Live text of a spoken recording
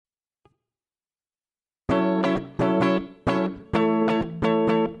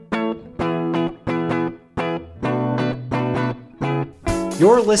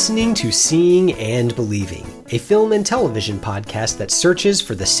You're listening to Seeing and Believing, a film and television podcast that searches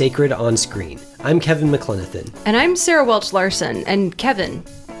for the sacred on screen. I'm Kevin McLenithan. And I'm Sarah Welch-Larson. And Kevin,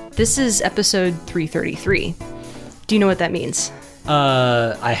 this is episode 333. Do you know what that means?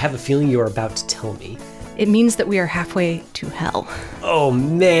 I have a feeling you are about to tell me. It means that we are halfway to hell. Oh,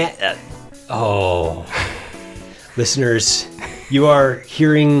 man. Listeners, you are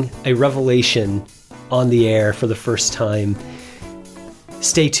hearing a revelation on the air for the first time.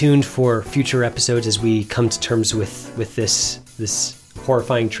 Stay tuned for future episodes as we come to terms with this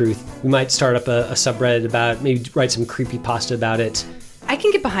horrifying truth. We might start up a subreddit about, maybe write some creepypasta about it. I can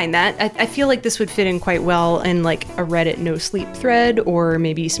get behind that. I feel like this would fit in quite well in like a Reddit no sleep thread, or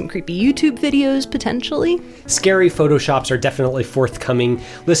maybe some creepy YouTube videos potentially. Scary photoshops are definitely forthcoming.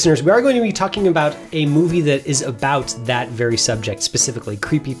 Listeners, we are going to be talking about a movie that is about that very subject, specifically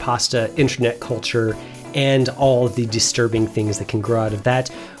creepypasta, internet culture, and all the disturbing things that can grow out of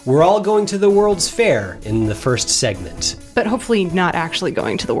that. We're all going to the World's Fair in the first segment. But hopefully not actually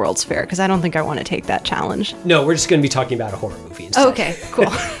going to the World's Fair, because I don't think I want to take that challenge. No, we're just going to be talking about a horror movie instead. Okay,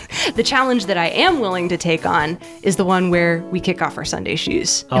 cool. The challenge that I am willing to take on is the one where we kick off our Sunday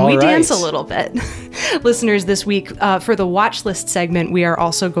shoes and we dance a little bit. Listeners, this week for the watch list segment, we are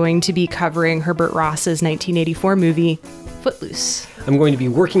also going to be covering Herbert Ross's 1984 movie, Footloose. I'm going to be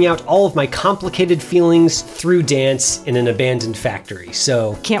working out all of my complicated feelings through dance in an abandoned factory,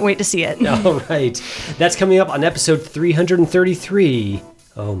 so... Can't wait to see it. All right. That's coming up on episode 333,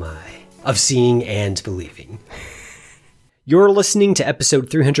 oh my, of Seeing and Believing. You're listening to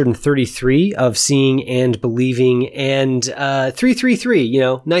episode 333 of Seeing and Believing, and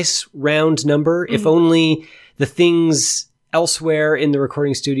 333, nice round number. Mm-hmm. If only the things elsewhere in the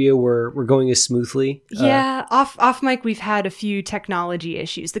recording studio were going as smoothly. Yeah, off mic we've had a few technology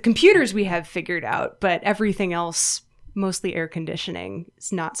issues. The computers we have figured out, but everything else, mostly air conditioning,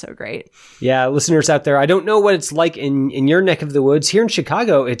 is not so great. Yeah, listeners out there, I don't know what it's like in your neck of the woods. Here in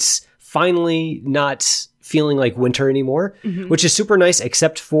Chicago, it's finally not feeling like winter anymore, which is super nice,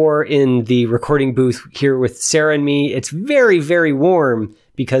 except for in the recording booth here with Sarah and me. It's very, very warm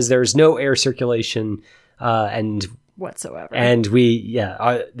because there's no air circulation and whatsoever. And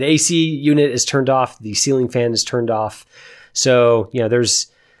the AC unit is turned off. The ceiling fan is turned off. So,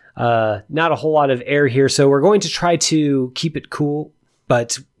 there's not a whole lot of air here. So we're going to try to keep it cool.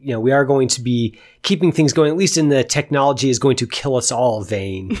 But, we are going to be keeping things going, at least in the technology is going to kill us all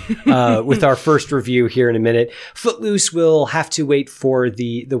vein with our first review here in a minute. Footloose will have to wait for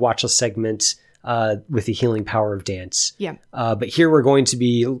the watch list segment with the healing power of dance. Yeah. But here we're going to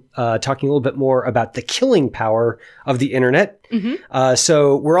be talking a little bit more about the killing power of the internet. Mm-hmm.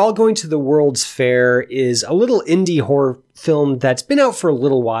 So We're All Going to the World's Fair is a little indie horror film that's been out for a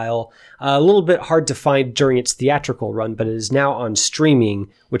little while. A little bit hard to find during its theatrical run, but it is now on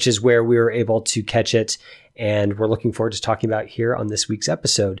streaming, which is where we were able to catch it. And we're looking forward to talking about here on this week's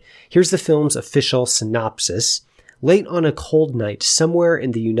episode. Here's the film's official synopsis. Late on a cold night somewhere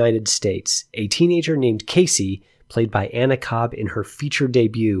in the United States, a teenager named Casey, played by Anna Cobb in her feature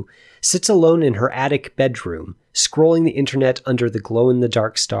debut, sits alone in her attic bedroom, scrolling the internet under the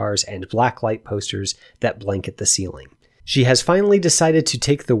glow-in-the-dark stars and black light posters that blanket the ceiling. She has finally decided to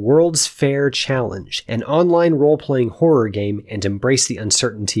take the World's Fair Challenge, an online role-playing horror game, and embrace the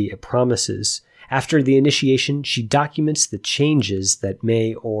uncertainty it promises. After the initiation, she documents the changes that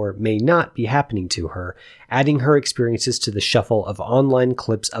may or may not be happening to her, adding her experiences to the shuffle of online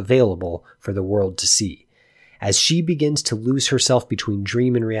clips available for the world to see. As she begins to lose herself between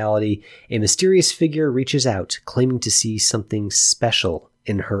dream and reality, a mysterious figure reaches out, claiming to see something special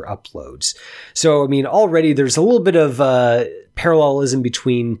in her uploads. So, already there's a little bit of parallelism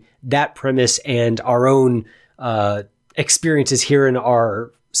between that premise and our own experiences here in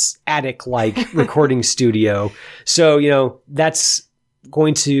our attic-like recording studio. So, that's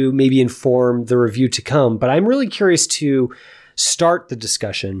going to maybe inform the review to come. But I'm really curious to start the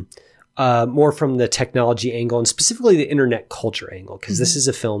discussion more from the technology angle and specifically the internet culture angle, because this is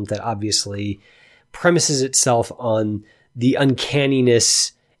a film that obviously premises itself on the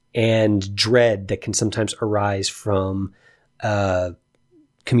uncanniness and dread that can sometimes arise from a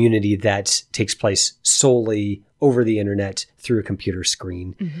community that takes place solely over the internet through a computer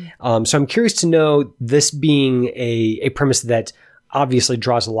screen. Mm-hmm. So I'm curious to know, this being a premise that obviously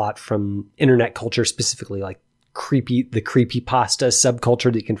draws a lot from internet culture, specifically like the creepypasta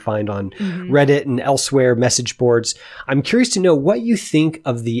subculture that you can find on Reddit and elsewhere, message boards. I'm curious to know what you think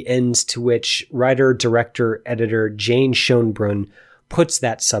of the ends to which writer, director, editor Jane Schoenbrunn puts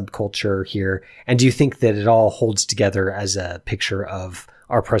that subculture here. And do you think that it all holds together as a picture of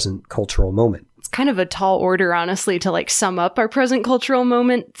our present cultural moment? kind of a tall order, honestly, to like sum up our present cultural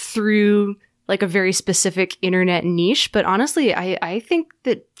moment through like a very specific internet niche. But honestly, I think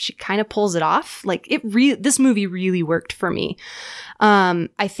that she kind of pulls it off. Like this movie really worked for me.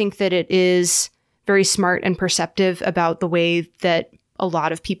 I think that it is very smart and perceptive about the way that a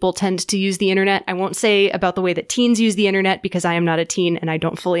lot of people tend to use the internet. I won't say about the way that teens use the internet because I am not a teen and I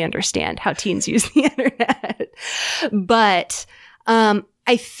don't fully understand how teens use the internet. But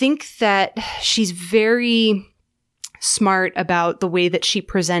I think that she's very smart about the way that she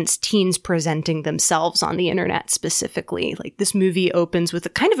presents teens presenting themselves on the internet specifically. Like this movie opens with a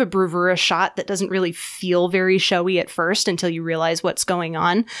kind of a bravura shot that doesn't really feel very showy at first until you realize what's going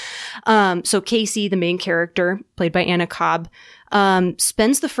on. So Casey, the main character, played by Anna Cobb,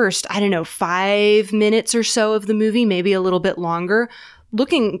 spends the first, 5 minutes or so of the movie, maybe a little bit longer,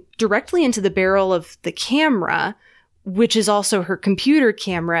 looking directly into the barrel of the camera, which is also her computer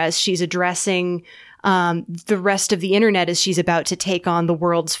camera as she's addressing the rest of the internet as she's about to take on the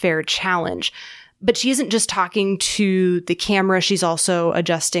World's Fair challenge. But she isn't just talking to the camera. She's also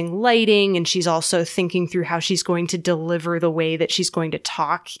adjusting lighting, and she's also thinking through how she's going to deliver the way that she's going to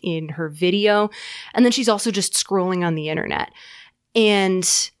talk in her video. And then she's also just scrolling on the internet.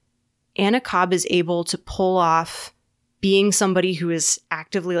 And Anna Cobb is able to pull off being somebody who is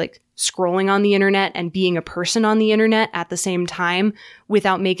actively like scrolling on the internet and being a person on the internet at the same time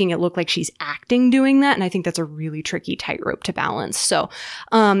without making it look like she's acting doing that. And I think that's a really tricky tightrope to balance. So,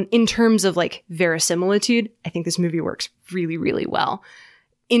 in terms of like verisimilitude, I think this movie works really, really well.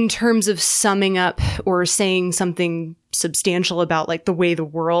 In terms of summing up or saying something substantial about like the way the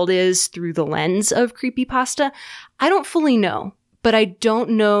world is through the lens of creepypasta, I don't fully know, but I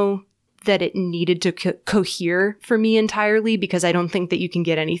don't know that it needed to cohere for me entirely, because I don't think that you can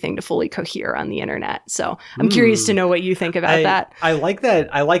get anything to fully cohere on the internet. So I'm curious to know what you think about that. I like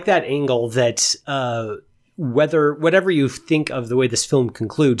that. I like that angle that whatever you think of the way this film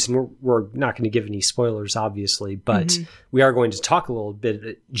concludes, and we're not going to give any spoilers, obviously, but we are going to talk a little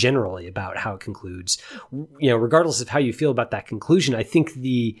bit generally about how it concludes. Regardless of how you feel about that conclusion, I think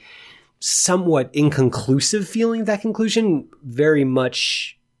the somewhat inconclusive feeling of that conclusion very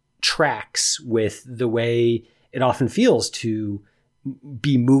much tracks with the way it often feels to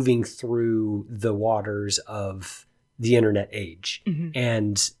be moving through the waters of the internet age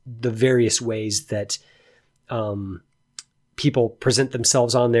and the various ways that people present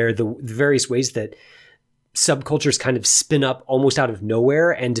themselves on there, the various ways that subcultures kind of spin up almost out of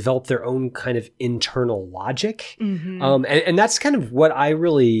nowhere and develop their own kind of internal logic. And that's kind of what I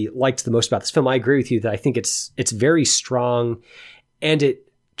really liked the most about this film. I agree with you that I think it's very strong, and it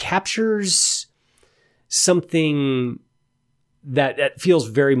captures something that feels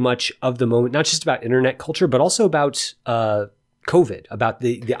very much of the moment, not just about internet culture, but also about COVID, about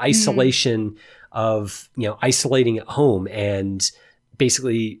the isolation of, isolating at home and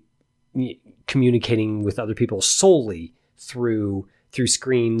basically communicating with other people solely through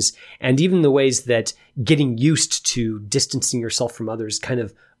screens, and even the ways that getting used to distancing yourself from others kind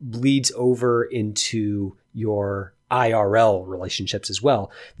of bleeds over into your IRL relationships as well.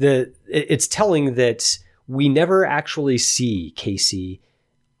 It's telling that we never actually see Casey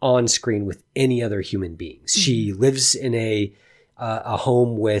on screen with any other human beings. She lives in a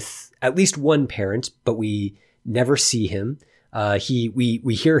home with at least one parent, but we never see him.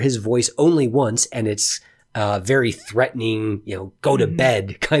 We hear his voice only once, and it's very threatening, go to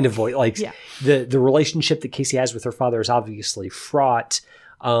bed kind of voice. Like the relationship that Casey has with her father is obviously fraught.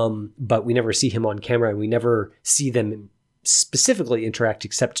 But we never see him on camera, and we never see them specifically interact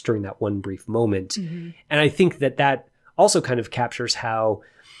except during that one brief moment. And I think that also kind of captures how,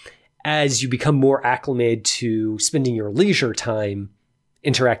 as you become more acclimated to spending your leisure time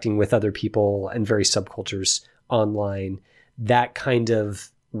interacting with other people and various subcultures online, that kind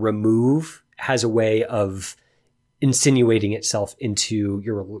of remove has a way of insinuating itself into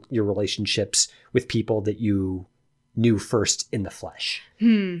your relationships with people that you knew first in the flesh.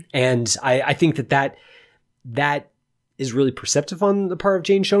 And I think that is really perceptive on the part of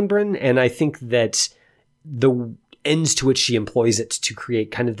Jane Schoenbrunn. And I think that the ends to which she employs it to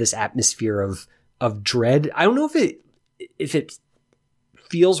create kind of this atmosphere of dread. I don't know if it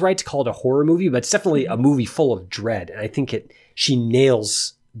feels right to call it a horror movie, but it's definitely a movie full of dread. And I think she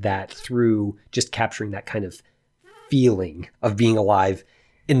nails that through just capturing that kind of feeling of being alive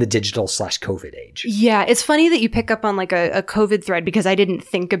in the digital /COVID age. Yeah, it's funny that you pick up on like a COVID thread, because I didn't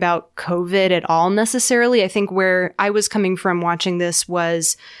think about COVID at all necessarily. I think where I was coming from watching this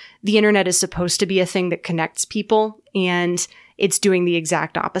was the internet is supposed to be a thing that connects people, and it's doing the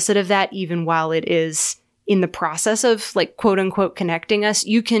exact opposite of that, even while it is in the process of like quote unquote connecting us,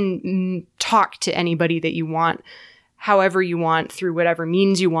 you can talk to anybody that you want, however you want, through whatever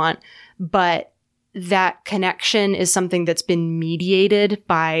means you want. But that connection is something that's been mediated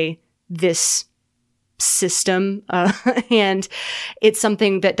by this system. And it's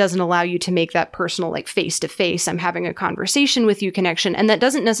something that doesn't allow you to make that personal, like face to face, I'm having a conversation with you connection. And that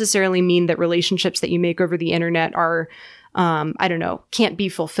doesn't necessarily mean that relationships that you make over the internet are, I don't know, can't be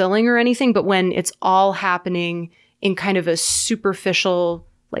fulfilling or anything. But when it's all happening in kind of a superficial,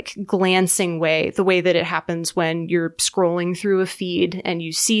 like glancing way, the way that it happens when you're scrolling through a feed and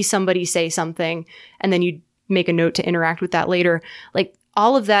you see somebody say something and then you make a note to interact with that later, like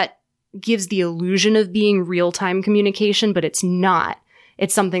all of that gives the illusion of being real-time communication, but it's not.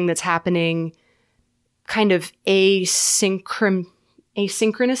 It's something that's happening kind of asynchronously.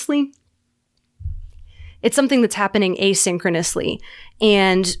 It's something that's happening asynchronously.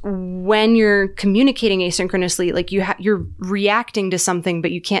 And when you're communicating asynchronously, like you're reacting to something,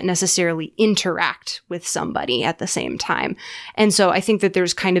 but you can't necessarily interact with somebody at the same time. And so I think that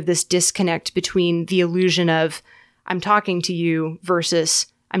there's kind of this disconnect between the illusion of I'm talking to you versus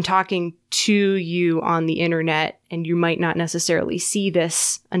I'm talking to you on the internet, and you might not necessarily see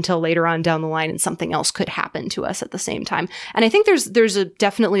this until later on down the line, and something else could happen to us at the same time. And I think there's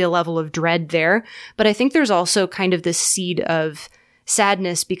definitely a level of dread there, but I think there's also kind of this seed of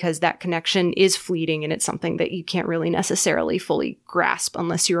sadness because that connection is fleeting, and it's something that you can't really necessarily fully grasp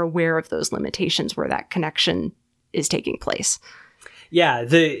unless you're aware of those limitations where that connection is taking place. Yeah.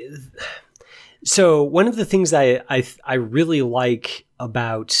 So one of the things I really like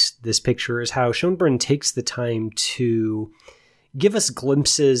about this picture is how Schoenbrunn takes the time to give us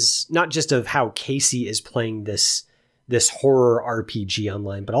glimpses, not just of how Casey is playing this horror RPG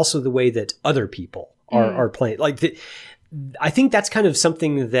online, but also the way that other people are playing. I think that's kind of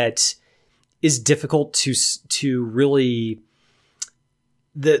something that is difficult to really,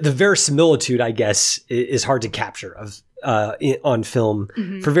 the verisimilitude, I guess, is hard to capture on film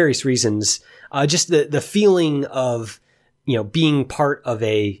for various reasons. Just the feeling of, being part of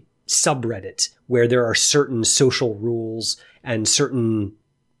a subreddit where there are certain social rules and certain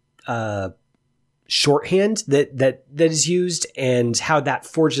shorthand that is used, and how that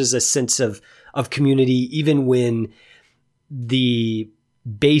forges a sense of community, even when the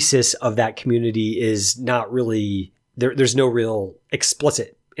basis of that community is not really there. There's no real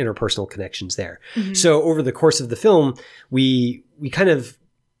explicit interpersonal connections there. Mm-hmm. So over the course of the film,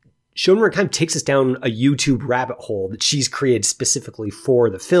 Schoenberg kind of takes us down a YouTube rabbit hole that she's created specifically for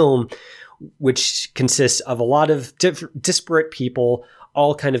the film, which consists of a lot of disparate people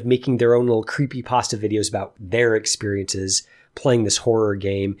all kind of making their own little creepypasta videos about their experiences playing this horror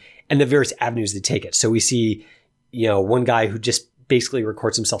game and the various avenues they take it. So we see, one guy who just basically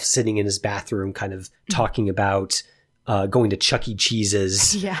records himself sitting in his bathroom kind of talking about going to Chuck E.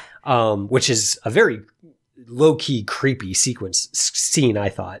 Cheese's, which is a very low-key creepy scene, I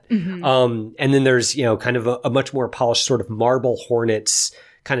thought. Mm-hmm. And then there's, kind of a much more polished sort of Marble Hornets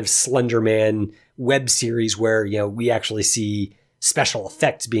kind of Slender Man web series where, we actually see special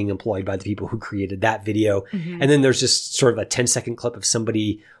effects being employed by the people who created that video. Mm-hmm. And then there's just sort of a 10-second clip of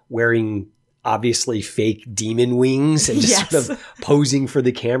somebody wearing obviously fake demon wings and just sort of posing for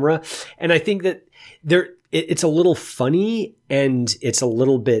the camera. And I think that it's a little funny and it's a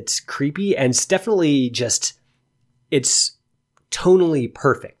little bit creepy, and it's definitely it's tonally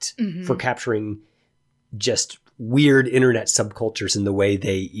perfect for capturing just weird internet subcultures in the way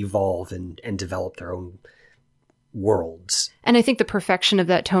they evolve and develop their own worlds. And I think the perfection of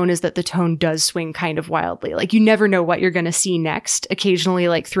that tone is that the tone does swing kind of wildly. Like, you never know what you're going to see next. Occasionally,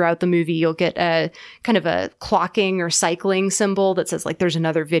 like throughout the movie, you'll get a kind of a clocking or cycling symbol that says like there's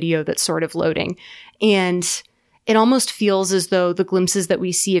another video that's sort of loading. And it almost feels as though the glimpses that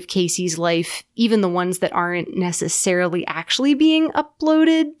we see of Casey's life, even the ones that aren't necessarily actually being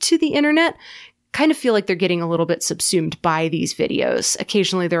uploaded to the internet, kind of feel like they're getting a little bit subsumed by these videos.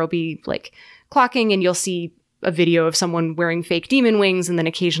 Occasionally there will be like clocking and you'll see a video of someone wearing fake demon wings, and then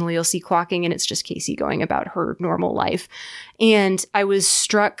occasionally you'll see clocking and it's just Casey going about her normal life. And I was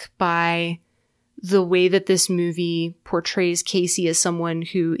struck by the way that this movie portrays Casey as someone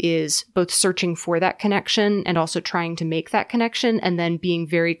who is both searching for that connection and also trying to make that connection, and then being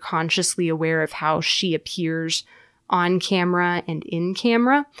very consciously aware of how she appears on camera and in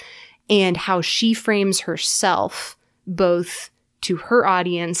camera, and how she frames herself both to her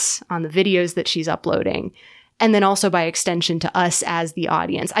audience on the videos that she's uploading, and then also by extension to us as the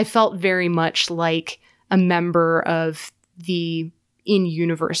audience. I felt very much like a member of the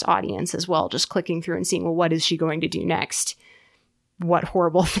in-universe audience as well, just clicking through and seeing, well, what is she going to do next? what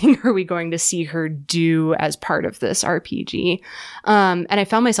horrible thing are we going to see her do as part of this RPG? And I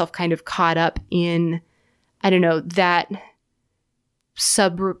found myself kind of caught up in, I don't know, that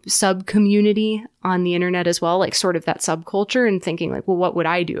sub community on the internet as well, like sort of that subculture, and thinking like, well, what would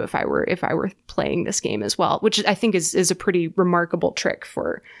I do if I were playing this game as well? Which I think is a pretty remarkable trick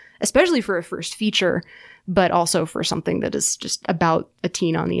especially for a first feature, but also for something that is just about a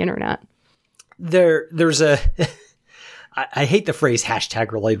teen on the internet. There's a, I hate the phrase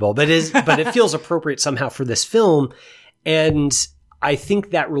 #relatable, but it feels appropriate somehow for this film. And I think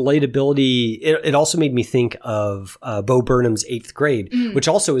that relatability, it also made me think of Bo Burnham's 8th Grade, which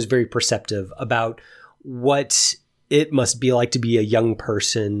also is very perceptive about what it must be like to be a young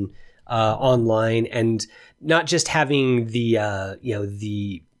person online, and not just having the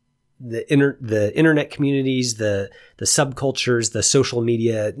internet communities, the subcultures, the social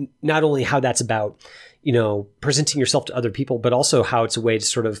media, not only how that's about, presenting yourself to other people, but also how it's a way to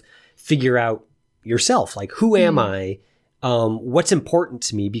sort of figure out yourself. Like, who am I? What's important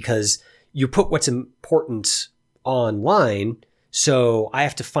to me? Because you put what's important online, so I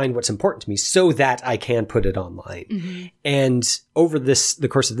have to find what's important to me so that I can put it online. Mm-hmm. And over the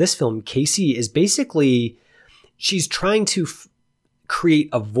course of this film, Casey is basically, she's trying to create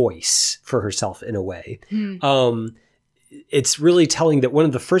a voice for herself in a way. It's really telling that one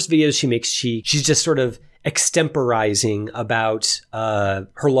of the first videos she makes, she's just sort of extemporizing about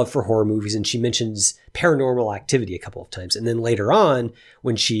her love for horror movies, and she mentions Paranormal Activity a couple of times. And then later on,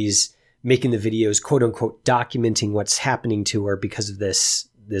 when she's making the videos, quote unquote, documenting what's happening to her because of this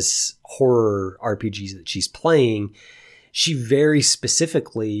horror RPGs that she's playing, she very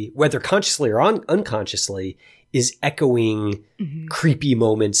specifically, whether consciously or unconsciously, is echoing creepy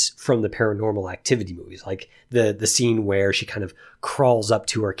moments from the Paranormal Activity movies, like the scene where she kind of crawls up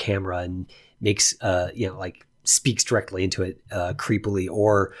to her camera and makes, speaks directly into it creepily,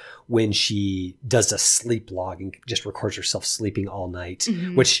 or when she does a sleep log and just records herself sleeping all night,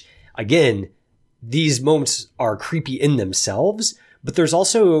 which, again, these moments are creepy in themselves, but there's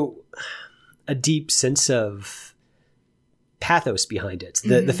also a deep sense of pathos behind it.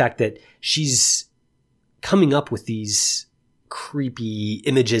 The fact that she's coming up with these creepy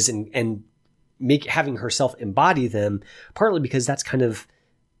images and having herself embody them, partly because that's kind of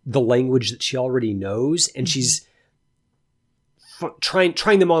the language that she already knows, and she's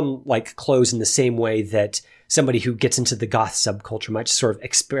trying them on like clothes in the same way that somebody who gets into the goth subculture might sort of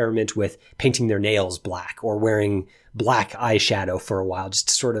experiment with painting their nails black or wearing black eyeshadow for a while, just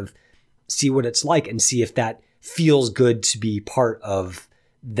to sort of see what it's like and see if that feels good to be part of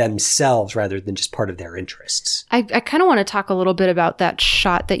themselves rather than just part of their interests. I kind of want to talk a little bit about that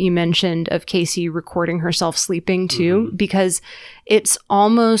shot that you mentioned of Casey recording herself sleeping too, because it's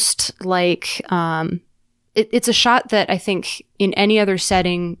almost like it's a shot that I think in any other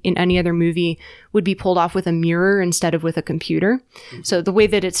setting, in any other movie, would be pulled off with a mirror instead of with a computer. So the way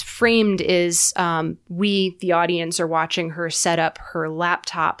that it's framed is we, the audience, are watching her set up her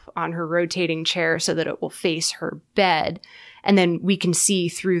laptop on her rotating chair so that it will face her bed. And then we can see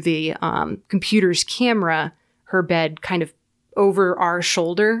through the computer's camera, her bed kind of over our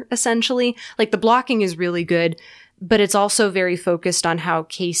shoulder, essentially. Like, the blocking is really good, but it's also very focused on how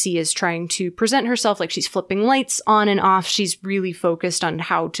Casey is trying to present herself. Like, she's flipping lights on and off. She's really focused on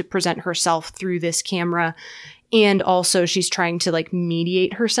how to present herself through this camera. And also she's trying to like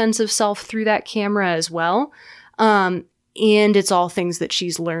mediate her sense of self through that camera as well. And it's all things that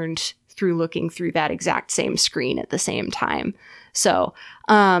she's learned through looking through that exact same screen at the same time. So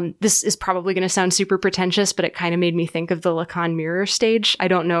this is probably going to sound super pretentious, but it kind of made me think of the Lacan mirror stage. I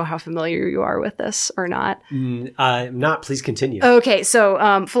don't know how familiar you are with this or not. I'm not. Please continue. Okay.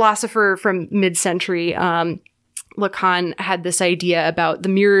 So philosopher from mid-century, Lacan had this idea about the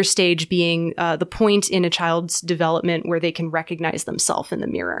mirror stage being the point in a child's development where they can recognize themselves in the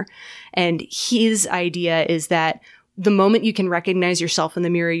mirror. And his idea is that the moment you can recognize yourself in the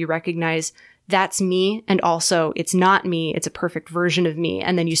mirror, you recognize that's me, and also it's not me, it's a perfect version of me.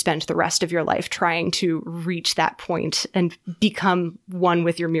 And then you spend the rest of your life trying to reach that point and become one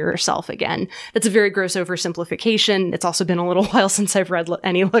with your mirror self again. That's a very gross oversimplification. It's also been a little while since I've read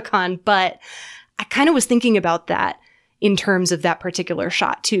any Lacan, but I kind of was thinking about that in terms of that particular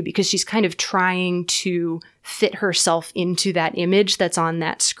shot too, because she's kind of trying to fit herself into that image that's on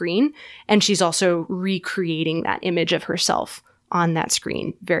that screen. And she's also recreating that image of herself on that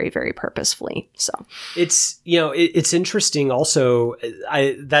screen very, very purposefully. So it's, it's interesting also.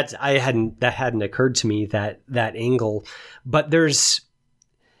 That hadn't occurred to me, that angle, but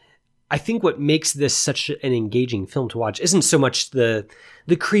I think what makes this such an engaging film to watch isn't so much the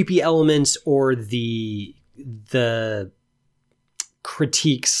creepy elements or the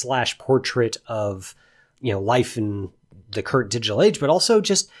critique / portrait of, life in the current digital age, but also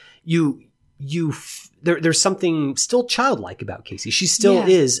just there's something still childlike about Casey. She still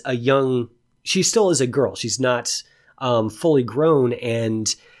is she still is a girl. She's not fully grown.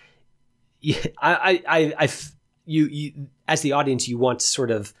 And you as the audience, you want to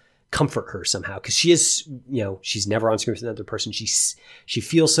sort of comfort her somehow, because she is, she's never on screen with another person. She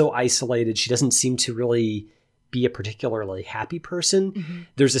feels so isolated. She doesn't seem to really be a particularly happy person. Mm-hmm.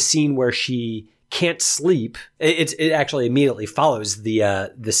 There's a scene where she can't sleep. It actually immediately follows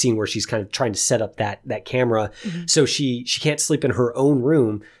the scene where she's kind of trying to set up that camera. Mm-hmm. So she can't sleep in her own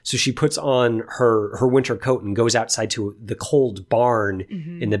room. So she puts on her winter coat and goes outside to the cold barn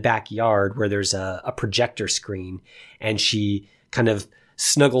mm-hmm. in the backyard where there's a projector screen, and she kind of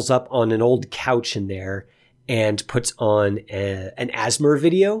snuggles up on an old couch in there and puts on an Asthma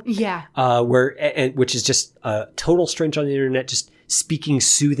video. Yeah. Which is just a total stranger on the internet, just speaking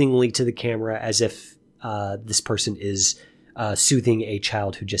soothingly to the camera as if this person is soothing a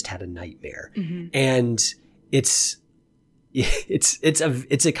child who just had a nightmare. Mm-hmm. And it's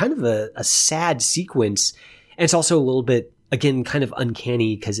a kind of a sad sequence. And it's also a little bit, again, kind of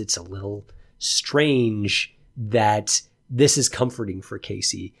uncanny, because it's a little strange that this is comforting for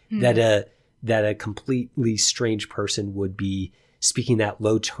Casey, mm-hmm. that a completely strange person would be speaking that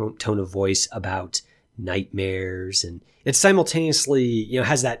low tone of voice about nightmares. And it simultaneously,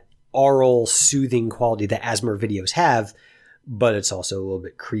 has that aural soothing quality that Asthma videos have, but it's also a little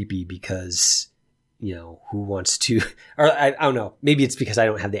bit creepy because, who wants to, or I don't know, maybe it's because I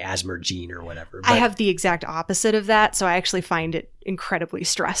don't have the Asthma gene or whatever. But I have the exact opposite of that. So I actually find it incredibly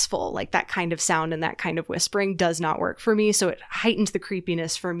stressful. Like that kind of sound and that kind of whispering does not work for me. So it heightens the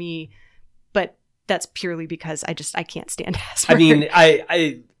creepiness for me, but that's purely because I can't stand Asthma. I mean,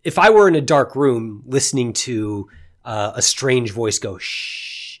 if I were in a dark room listening to a strange voice go,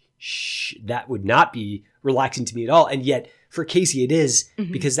 shh, shh, that would not be relaxing to me at all. And yet for Casey, it is,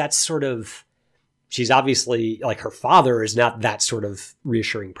 mm-hmm. because that's sort of, she's obviously, like, her father is not that sort of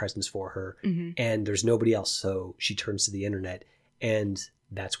reassuring presence for her. Mm-hmm. And there's nobody else. So she turns to the internet, and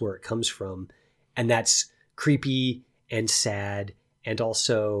that's where it comes from. And that's creepy and sad and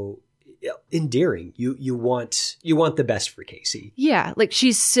also endearing. You want the best for Casey. Yeah. Like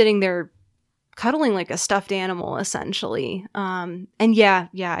she's sitting there cuddling like a stuffed animal, essentially. And yeah,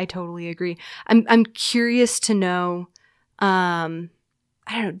 I totally agree. I'm curious to know, I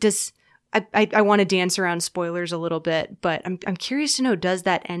don't know, I want to dance around spoilers a little bit, but I'm curious to know, does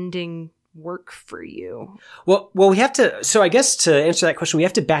that ending work for you? Well, we have to, so I guess to answer that question, we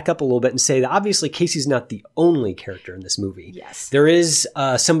have to back up a little bit and say that obviously Casey's not the only character in this movie. Yes. There is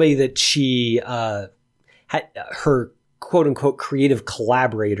somebody that she had, her quote unquote creative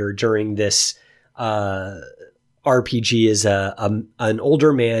collaborator during this RPG is an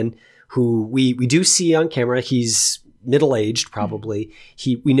older man who we do see on camera. He's middle-aged, probably.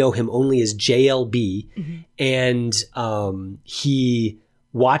 Mm-hmm. We know him only as JLB, mm-hmm. and he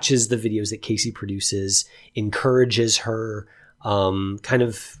watches the videos that Casey produces, encourages her, kind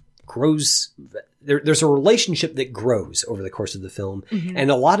of grows. There's a relationship that grows over the course of the film, mm-hmm.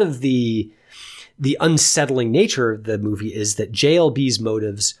 and a lot of the unsettling nature of the movie is that JLB's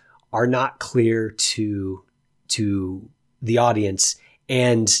motives are not clear to the audience,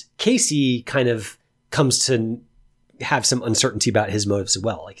 and Casey kind of comes to have some uncertainty about his motives as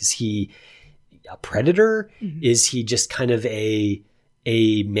well. Like, is he a predator? Mm-hmm. Is he just kind of a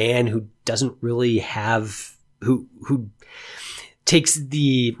man who doesn't really have, who takes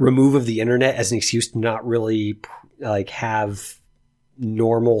the remove of the internet as an excuse to not really like have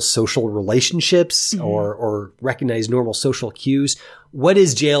normal social relationships, mm-hmm. or recognize normal social cues? What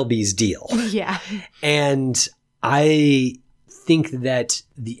is JLB's deal? Yeah. And I think that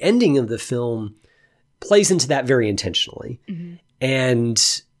the ending of the film plays into that very intentionally. Mm-hmm.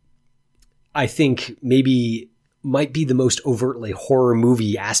 And I think maybe might be the most overtly horror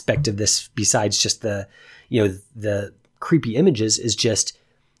movie aspect of this, besides just the creepy images, is just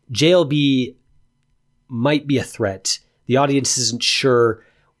JLB might be a threat. The audience isn't sure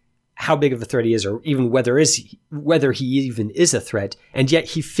how big of a threat he is, or even whether he even is a threat. And yet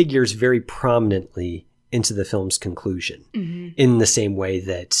he figures very prominently into the film's conclusion, mm-hmm. in the same way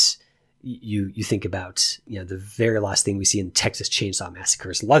that you think about, the very last thing we see in Texas Chainsaw Massacre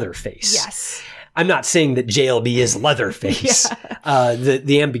is Leatherface. Yes. I'm not saying that JLB is Leatherface. Yeah.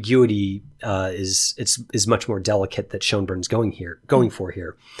 The ambiguity is much more delicate that Schoenbrun's going for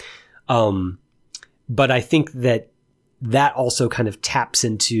here. But I think that also kind of taps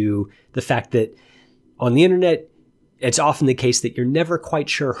into the fact that on the internet, it's often the case that you're never quite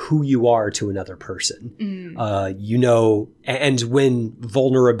sure who you are to another person. And when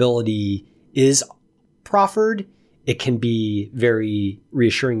vulnerability is proffered, it can be very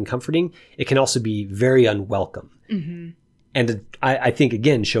reassuring and comforting. It can also be very unwelcome. And I think,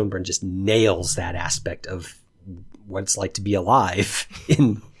 again, Schoenbrunn just nails that aspect of what it's like to be alive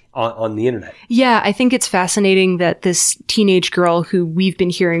on the internet. Yeah, I think it's fascinating that this teenage girl who we've been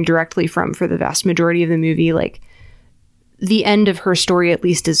hearing directly from for the vast majority of the movie, like the end of her story, at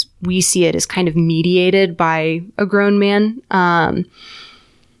least as we see it, is kind of mediated by a grown man.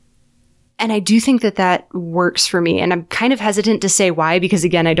 And I do think that works for me. And I'm kind of hesitant to say why, because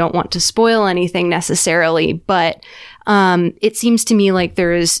again, I don't want to spoil anything necessarily, but it seems to me like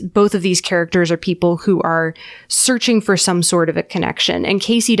both of these characters are people who are searching for some sort of a connection. And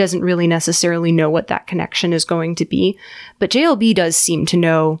Casey doesn't really necessarily know what that connection is going to be, but JLB does seem to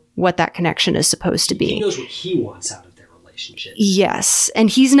know what that connection is supposed to be. He knows what he wants out of their relationship. Yes. And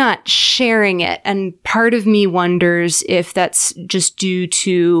he's not sharing it. And part of me wonders if that's just due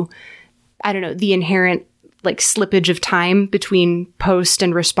to, I don't know, the inherent like slippage of time between post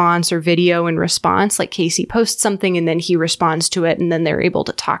and response or video and response. Like Casey posts something and then he responds to it and then they're able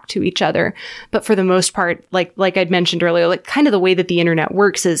to talk to each other. But for the most part, like I'd mentioned earlier, like kind of the way that the internet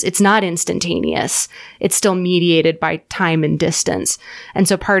works is it's not instantaneous. It's still mediated by time and distance. And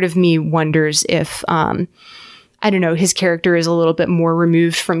so part of me wonders if, I don't know, his character is a little bit more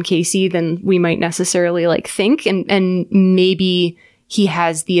removed from Casey than we might necessarily like think. And maybe he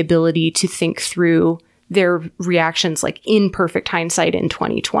has the ability to think through their reactions like in perfect hindsight in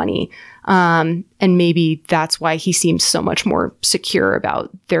 2020. And maybe that's why he seems so much more secure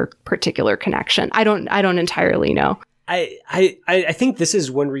about their particular connection. I don't entirely know. I think this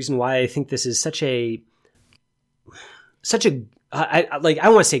is one reason why I think this is such a I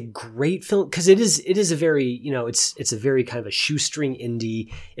want to say great film, because it is a very, it's a very kind of a shoestring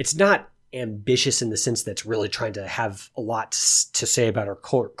indie. It's not ambitious in the sense that's really trying to have a lot to say about our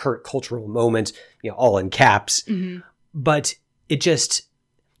current cultural moment, all in caps. But it just,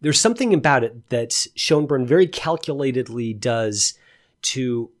 there's something about it that Schoenbrunn very calculatedly does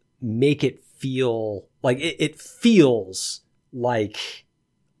to make it feel like it feels like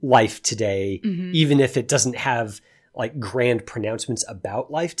life today, even if it doesn't have like grand pronouncements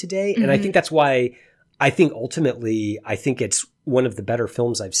about life today. And I think that's why I think it's one of the better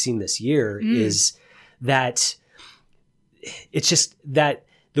films I've seen this year, is that it's just that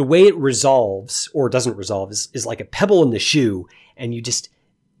the way it resolves or doesn't resolve is like a pebble in the shoe. And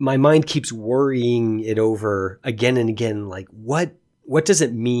my mind keeps worrying it over again and again. Like, what does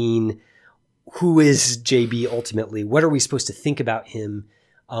it mean? Who is JB ultimately? What are we supposed to think about him?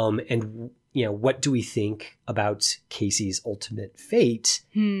 And what do we think about Casey's ultimate fate?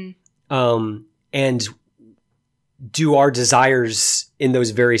 And do our desires in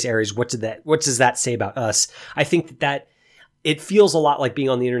those various areas, what does that say about us? I think that it feels a lot like being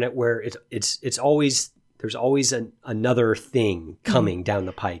on the internet, where there's always another thing coming down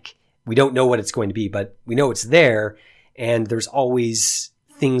the pike. We don't know what it's going to be, but we know it's there. And there's always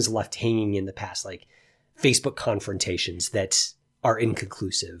things left hanging in the past, like Facebook confrontations that are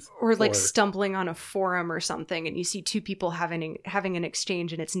inconclusive, or stumbling on a forum or something and you see two people having an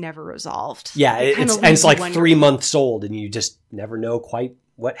exchange and it's never resolved. Yeah. It's like 3 months old and you just never know quite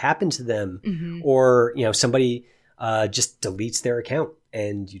what happened to them. Or, somebody just deletes their account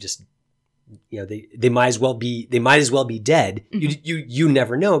and you just, they might as well be dead. You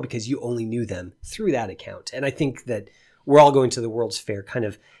never know because you only knew them through that account. And I think that We're All Going to the World's Fair kind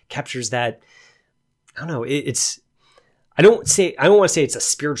of captures that. I don't know. I don't want to say it's a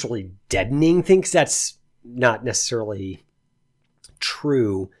spiritually deadening thing, because that's not necessarily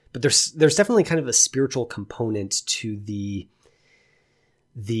true, but there's definitely kind of a spiritual component to the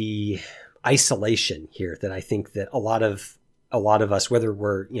isolation here that I think that a lot of us, whether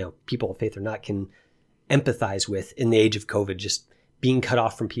we're, people of faith or not, can empathize with in the age of COVID, just being cut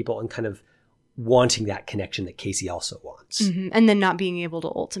off from people and kind of wanting that connection that Casey also wants. And then not being able to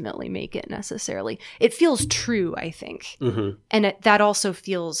ultimately make it necessarily. It feels true, I think. And that also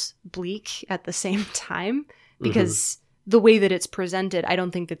feels bleak at the same time, because the way that it's presented, I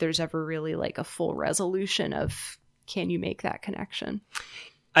don't think that there's ever really like a full resolution of, can you make that connection?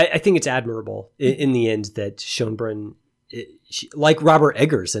 I think it's admirable in the end that Schoenbrunn, like Robert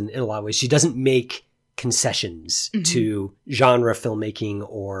Eggers in a lot of ways, she doesn't make concessions to genre filmmaking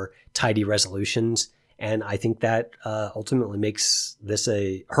or tidy resolutions. And I think that ultimately makes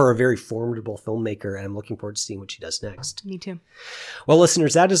her a very formidable filmmaker, and I'm looking forward to seeing what she does next. Me too. Well,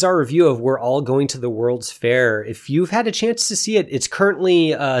 listeners, that is our review of We're All Going to the World's Fair. If you've had a chance to see it, it's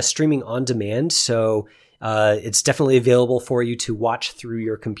currently streaming on demand. So It's definitely available for you to watch through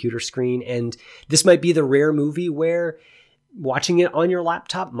your computer screen. And this might be the rare movie where watching it on your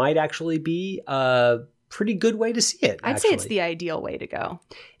laptop might actually be a pretty good way to see it. I'd say it's the ideal way to go.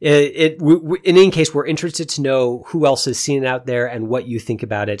 In any case, we're interested to know who else has seen it out there and what you think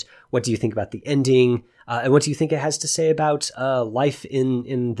about it. What do you think about the ending? And what do you think it has to say about life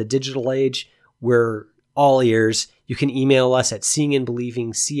in the digital age? We're all ears. You can email us at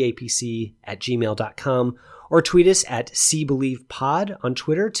seeingandbelievingcapc@gmail.com or tweet us at seebelievepod on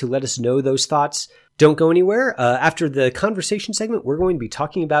Twitter to let us know those thoughts. Don't go anywhere. After the conversation segment, we're going to be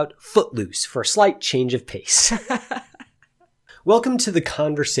talking about Footloose for a slight change of pace. Welcome to The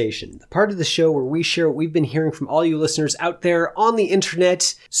Conversation, the part of the show where we share what we've been hearing from all you listeners out there on the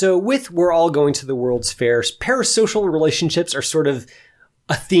internet. So with We're All Going to the World's Fair, parasocial relationships are sort of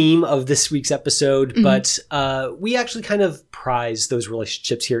a theme of this week's episode, but we actually kind of prize those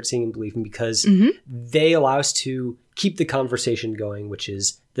relationships here at Seeing and Believing because they allow us to keep the conversation going, which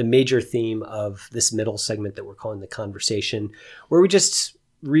is the major theme of this middle segment that we're calling The Conversation, where we just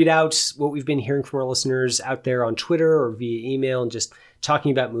read out what we've been hearing from our listeners out there on Twitter or via email and just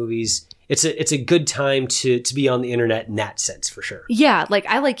talking about movies. It's a good time to be on the internet in that sense, for sure. Yeah, like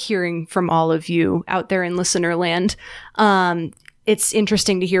I like hearing from all of you out there in listener land. It's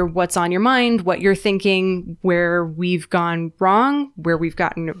interesting to hear what's on your mind, what you're thinking, where we've gone wrong, where we've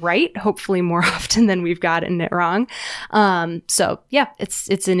gotten it right, hopefully more often than we've gotten it wrong. So yeah,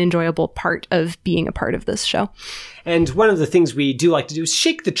 it's an enjoyable part of being a part of this show. And one of the things we do like to do is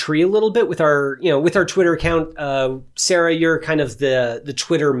shake the tree a little bit with our Twitter account. Sarah, you're kind of the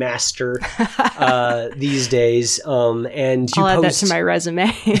Twitter master these days. And you I'll add that to my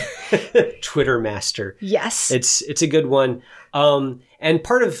resume. Twitter master. Yes. It's a good one. And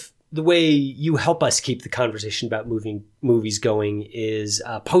part of the way you help us keep the conversation about movies going is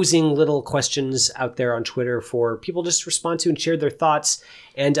posing little questions out there on Twitter for people just to respond to and share their thoughts.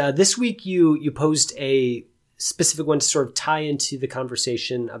 And this week you posed a specific one to sort of tie into the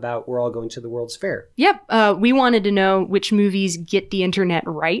conversation about We're All Going to the World's Fair. Yep. We wanted to know which movies get the internet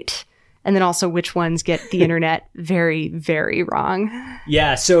right, and then also which ones get the internet very, very wrong.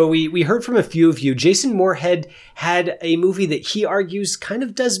 Yeah, so we heard from a few of you. Jason Moorhead had a movie that he argues kind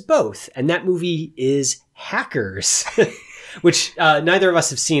of does both, and that movie is Hackers, which neither of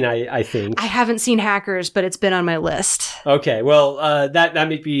us have seen, I think. I haven't seen Hackers, but it's been on my list. Okay, well, that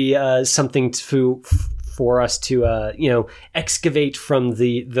may be something for us to excavate from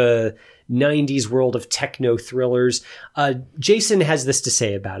the 90s world of techno thrillers. Jason has this to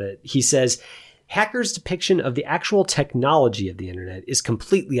say about it. He says, Hackers' depiction of the actual technology of the internet is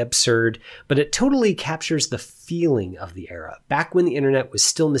completely absurd, but it totally captures the feeling of the era, back when the internet was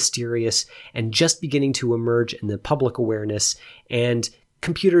still mysterious and just beginning to emerge in the public awareness, and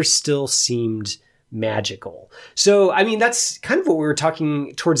computers still seemed magical. So, I mean, that's kind of what we were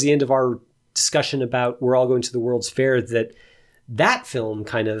talking towards the end of our discussion about We're All Going to the World's Fair, that film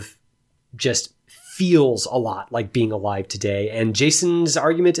kind of just feels a lot like being alive today. And Jason's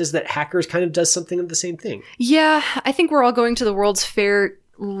argument is that Hackers kind of does something of the same thing. Yeah, I think We're All Going to the World's Fair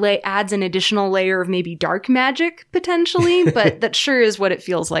adds an additional layer of maybe dark magic, potentially, but that sure is what it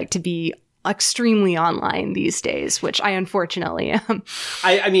feels like to be extremely online these days, which I unfortunately am.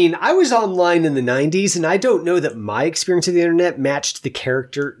 I mean, I was online in the 90s, and I don't know that my experience of the internet matched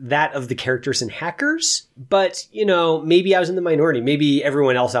that of the characters in Hackers, but, maybe I was in the minority. Maybe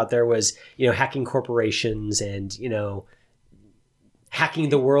everyone else out there was, hacking corporations and, hacking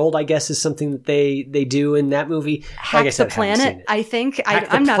the world, I guess, is something that they do in that movie. Hack the planet, I think.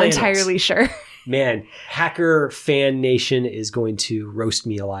 I'm not entirely sure. Man, Hacker Fan Nation is going to roast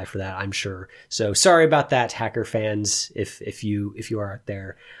me alive for that, I'm sure. So sorry about that, Hacker fans, if you are out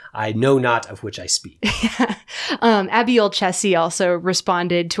there. I know not of which I speak. Abiel Chessie also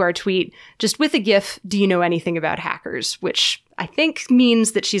responded to our tweet just with a GIF, "Do you know anything about Hackers?" Which I think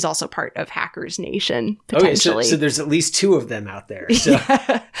means that she's also part of Hackers Nation, potentially. Okay, so there's at least two of them out there. So.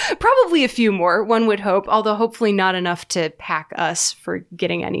 Yeah, probably a few more, one would hope, although hopefully not enough to hack us for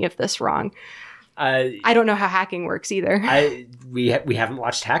getting any of this wrong. I don't know how hacking works either. We haven't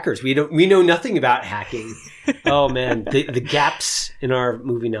watched Hackers. We know nothing about hacking. Oh man, the gaps in our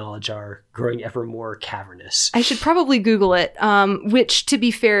movie knowledge are growing ever more cavernous. I should probably Google it, which to be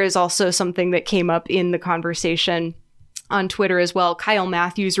fair is also something that came up in the conversation on Twitter as well. Kyle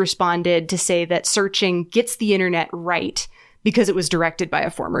Matthews responded to say that searching gets the internet right because it was directed by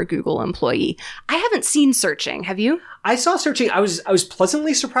a former Google employee. I haven't seen Searching. Have you? I saw Searching. I was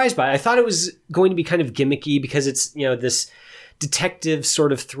pleasantly surprised by it. I thought it was going to be kind of gimmicky because it's, this detective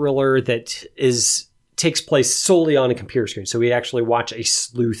sort of thriller that takes place solely on a computer screen. So we actually watch a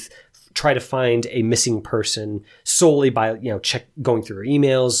sleuth try to find a missing person solely by, going through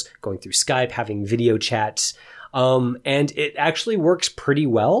emails, going through Skype, having video chats. And it actually works pretty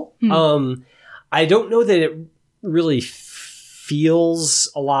well. I don't know that it really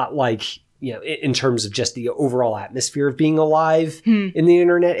feels a lot like, in terms of just the overall atmosphere of being alive in the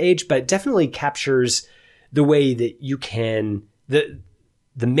internet age, but it definitely captures the way that you can, the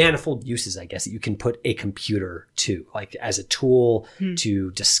manifold uses, I guess, that you can put a computer to, like as a tool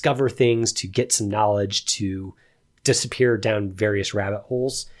to discover things, to get some knowledge, to disappear down various rabbit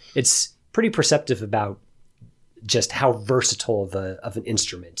holes. It's pretty perceptive about just how versatile of an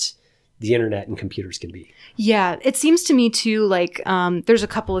instrument the internet and computers can be. Yeah, it seems to me too, like there's a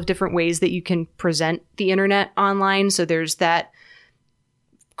couple of different ways that you can present the internet online. So there's that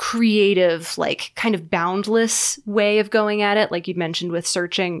creative, like kind of boundless way of going at it, like you mentioned with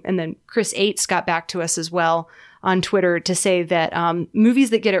searching. And then Chris Ates got back to us as well on Twitter to say that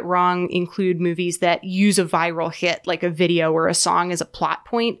movies that get it wrong include movies that use a viral hit, like a video or a song, as a plot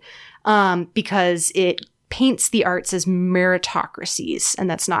point, because it paints the arts as meritocracies, and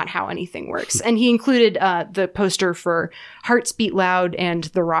that's not how anything works. And he included the poster for Hearts Beat Loud and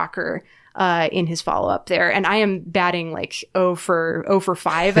The Rocker in his follow-up there. And I am batting like 0 for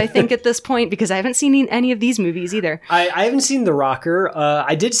 5, I think, at this point, because I haven't seen any of these movies either. I haven't seen The Rocker.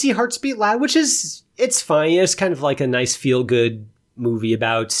 I did see Hearts Beat Loud, which it's fine. It's kind of like a nice feel-good movie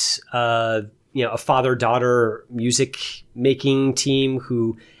about a father-daughter music making team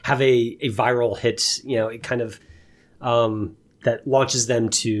who have a viral hit, it kind of that launches them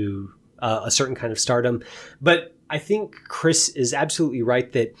to a certain kind of stardom. But I think Chris is absolutely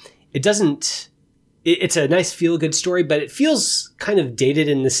right that it's a nice feel-good story, but it feels kind of dated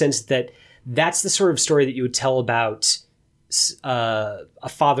in the sense that that's the sort of story that you would tell about a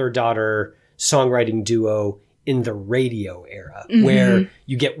father-daughter songwriting duo in the radio era, where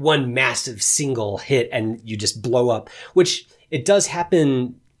you get one massive single hit and you just blow up, which it does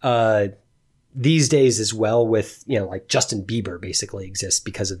happen these days as well with, like Justin Bieber basically exists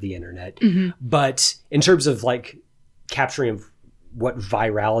because of the internet. But in terms of like capturing what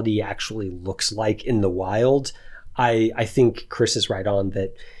virality actually looks like in the wild, I think Chris is right on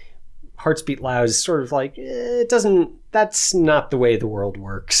that. Hearts Beat Loud is sort of like, that's not the way the world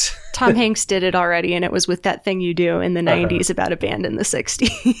works. Tom Hanks did it already, and it was with That Thing You Do in the 90s about a band in the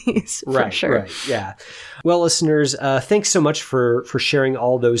 60s. Right, sure. Right, yeah. Well, listeners, thanks so much for sharing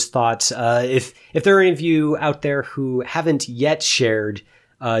all those thoughts. If there are any of you out there who haven't yet shared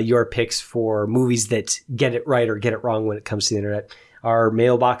your picks for movies that get it right or get it wrong when it comes to the internet, our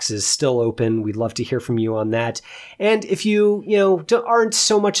mailbox is still open. We'd love to hear from you on that. And if you, aren't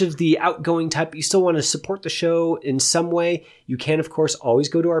so much of the outgoing type, but you still want to support the show in some way, you can, of course, always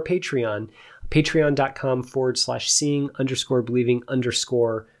go to our Patreon,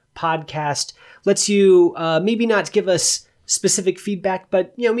 patreon.com/seeing_believing_podcast. Lets you maybe not give us specific feedback,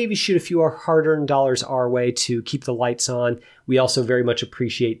 but, maybe shoot a few hard-earned dollars our way to keep the lights on. We also very much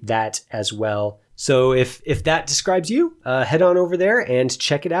appreciate that as well. So if that describes you, head on over there and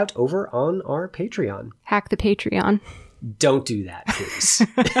check it out over on our Patreon. Hack the Patreon. Don't do that, please.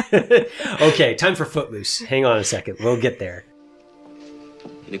 Okay, time for Footloose. Hang on a second. We'll get there.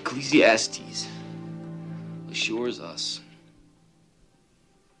 In Ecclesiastes assures us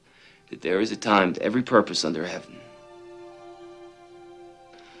that there is a time to every purpose under heaven.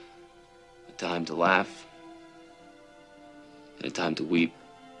 A time to laugh and a time to weep.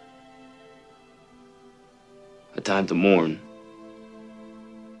 A time to mourn,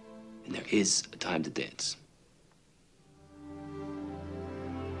 and there is a time to dance.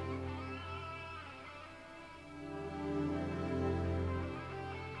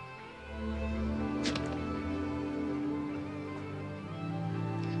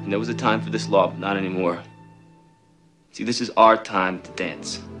 And there was a time for this law, but not anymore. See, this is our time to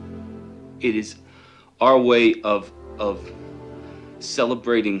dance. It is our way of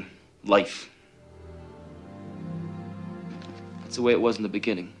celebrating life. It's the way it was in the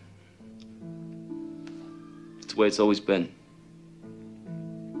beginning. It's the way it's always been.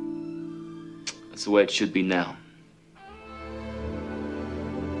 It's the way it should be now.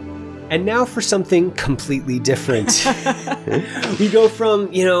 And now for something completely different. We go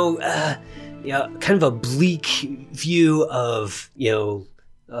from, kind of a bleak view of,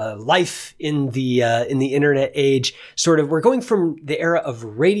 life in the internet age. Sort of, we're going from the era of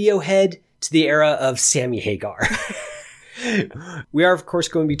Radiohead to the era of Sammy Hagar. We are, of course,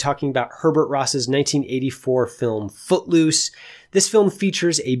 going to be talking about Herbert Ross's 1984 film Footloose. This film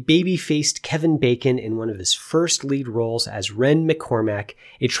features a baby-faced Kevin Bacon in one of his first lead roles as Ren McCormack,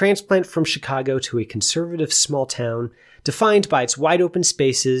 a transplant from Chicago to a conservative small town defined by its wide-open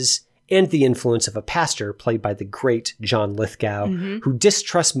spaces and the influence of a pastor played by the great John Lithgow, who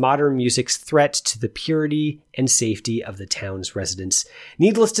distrusts modern music's threat to the purity and safety of the town's residents.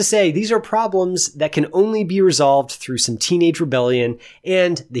 Needless to say, these are problems that can only be resolved through some teenage rebellion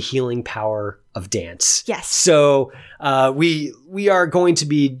and the healing power of dance. Yes. So we are going to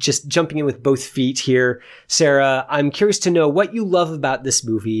be just jumping in with both feet here. Sarah, I'm curious to know what you love about this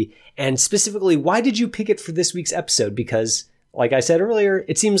movie, and specifically, why did you pick it for this week's episode? Because, like I said earlier,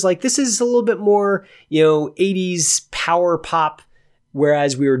 it seems like this is a little bit more, 80s power pop,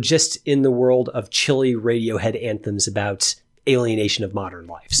 whereas we were just in the world of chilly Radiohead anthems about alienation of modern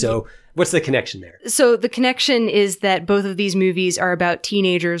life. So what's the connection there? So the connection is that both of these movies are about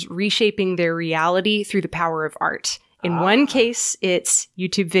teenagers reshaping their reality through the power of art. In one case, it's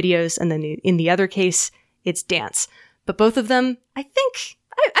YouTube videos, and then in the other case, it's dance. But both of them, I think,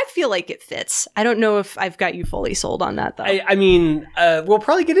 I feel like it fits. I don't know if I've got you fully sold on that, though. I mean, we'll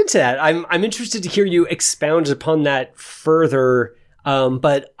probably get into that. I'm interested to hear you expound upon that further.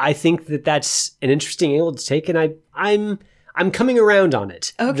 But I think that that's an interesting angle to take, and I'm coming around on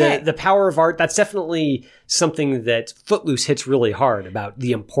it. Okay. The power of art, that's definitely something that Footloose hits really hard about,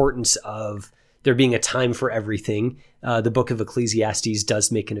 the importance of there being a time for everything. The book of Ecclesiastes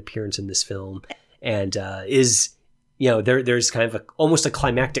does make an appearance in this film, and there's kind of almost a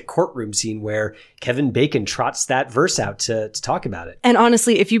climactic courtroom scene where Kevin Bacon trots that verse out to talk about it. And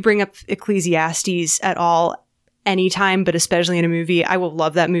honestly, if you bring up Ecclesiastes at all, anytime, but especially in a movie, I will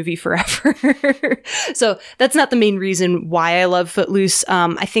love that movie forever. So that's not the main reason why I love Footloose.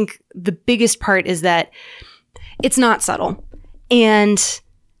 I think the biggest part is that it's not subtle. And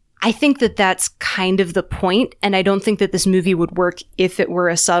I think that that's kind of the point. And I don't think that this movie would work if it were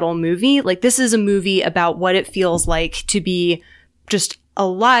a subtle movie. Like, this is a movie about what it feels like to be just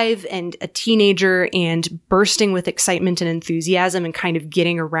alive and a teenager and bursting with excitement and enthusiasm and kind of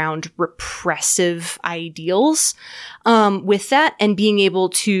getting around repressive ideals with that, and being able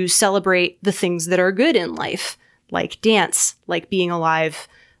to celebrate the things that are good in life, like dance, like being alive,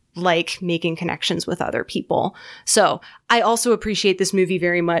 like making connections with other people. So I also appreciate this movie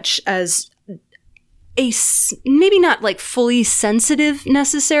very much as maybe not like fully sensitive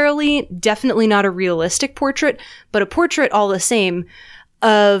necessarily, definitely not a realistic portrait, but a portrait all the same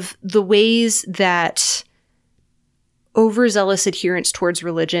of the ways that overzealous adherence towards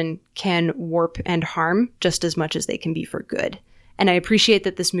religion can warp and harm just as much as they can be for good. And I appreciate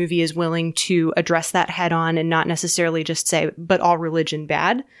that this movie is willing to address that head on and not necessarily just say, but all religion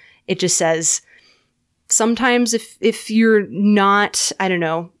bad. It just says, sometimes if you're not,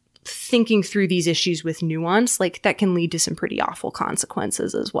 thinking through these issues with nuance, like, that can lead to some pretty awful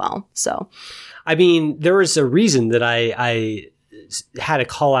consequences as well. So, I mean, there was a reason that I had a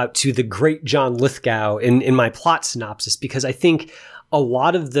call out to the great John Lithgow in my plot synopsis, because I think a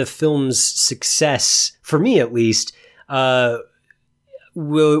lot of the film's success, for me at least, can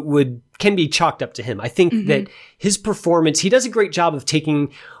be chalked up to him. I think that his performance, he does a great job of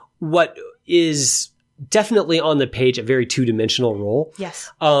taking what is definitely on the page a very two-dimensional role, yes,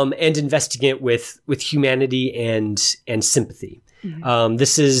 and investing it with humanity and sympathy.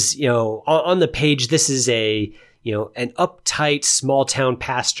 This is, on the page, this is an uptight small town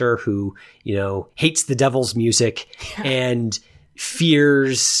pastor who, hates the devil's music and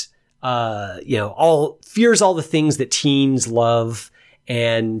fears all the things that teens love,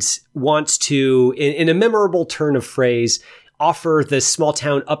 and wants to, in a memorable turn of phrase, offer the small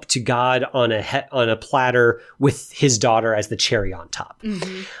town up to God on a platter with his daughter as the cherry on top.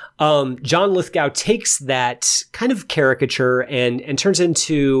 John Lithgow takes that kind of caricature and turns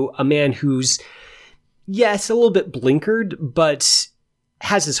into a man who's, yes, a little bit blinkered, but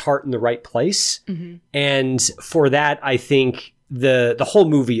has his heart in the right place. And for that, I think the whole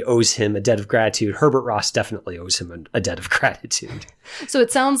movie owes him a debt of gratitude. Herbert Ross definitely owes him a debt of gratitude. So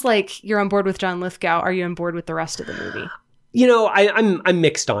it sounds like you're on board with John Lithgow. Are you on board with the rest of the movie? I'm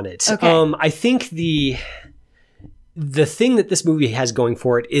mixed on it. Okay. I think the thing that this movie has going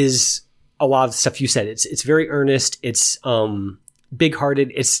for it is a lot of the stuff you said. It's very earnest. It's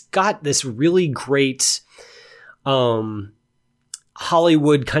big-hearted. It's got this really great Hollywood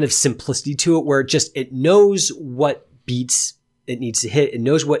kind of simplicity to it, where it knows what beats it needs to hit. It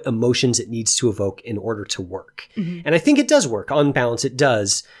knows what emotions it needs to evoke in order to work. And I think it does work. On balance, it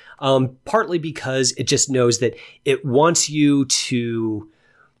does. Partly because it just knows that it wants you to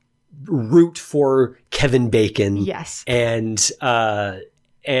root for Kevin Bacon. Yes. And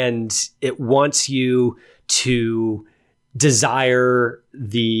it wants you to desire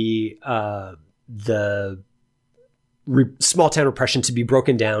the small town repression to be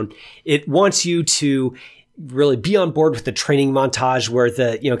broken down. It wants you to really be on board with the training montage where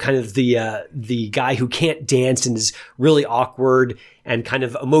the guy who can't dance and is really awkward and kind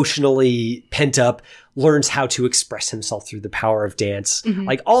of emotionally pent up learns how to express himself through the power of dance. Mm-hmm.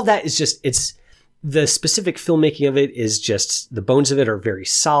 Like all of that is just, it's the specific filmmaking of it is just, the bones of it are very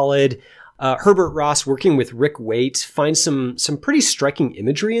solid. Herbert Ross working with Rick Waite finds some pretty striking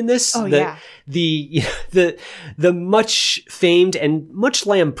imagery in this. Oh, yeah. The much famed and much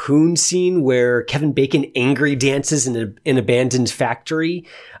lampooned scene where Kevin Bacon angry dances in an abandoned factory.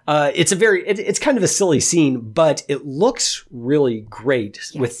 It's kind of a silly scene, but it looks really great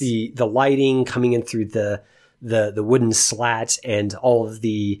with the lighting coming in through the wooden slats and all of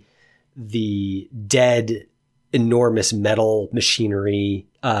the dead enormous metal machinery,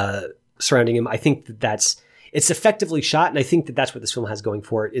 surrounding him. I think it's effectively shot. And I think that's what this film has going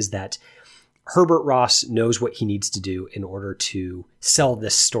for it, is that Herbert Ross knows what he needs to do in order to sell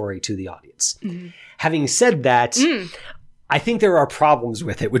this story to the audience. Mm-hmm. Having said that, I think there are problems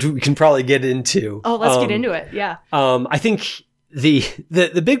with it, which we can probably get into. Oh, let's get into it. Yeah. I think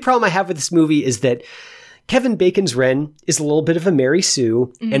the big problem I have with this movie is that Kevin Bacon's Ren is a little bit of a Mary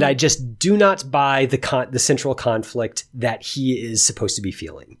Sue, and I just do not buy the central conflict that he is supposed to be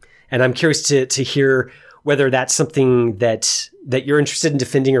feeling. And I'm curious to hear whether that's something that you're interested in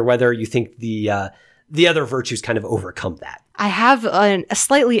defending, or whether you think the other virtues kind of overcome that. I have a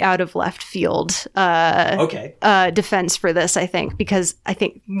slightly out of left field defense for this, I think, because I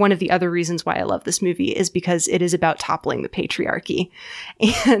think one of the other reasons why I love this movie is because it is about toppling the patriarchy.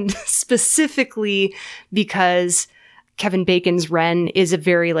 And specifically because Kevin Bacon's Ren is a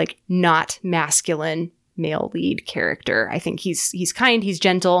very not masculine male lead character. I think he's kind, he's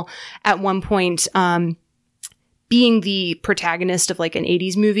gentle. At one point, being the protagonist of an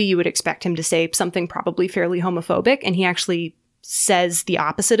 80s movie, you would expect him to say something probably fairly homophobic, and he actually says the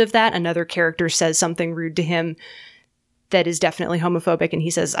opposite of that. Another character says something rude to him that is definitely homophobic, and he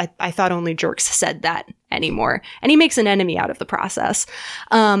says, I thought only jerks said that anymore. And he makes an enemy out of the process.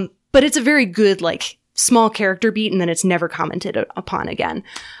 But it's a very good, small character beat, and then it's never commented upon again.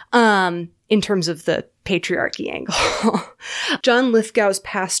 In terms of the patriarchy angle. John Lithgow's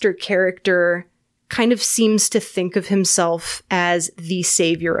pastor character kind of seems to think of himself as the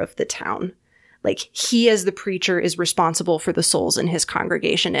savior of the town. He as the preacher is responsible for the souls in his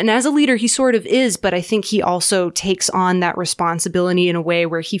congregation. And as a leader, he sort of is, but I think he also takes on that responsibility in a way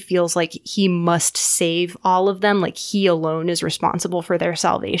where he feels like he must save all of them. He alone is responsible for their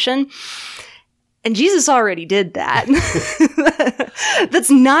salvation. And Jesus already did that. That's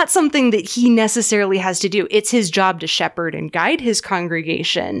not something that he necessarily has to do. It's his job to shepherd and guide his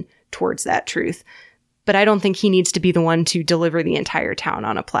congregation towards that truth. But I don't think he needs to be the one to deliver the entire town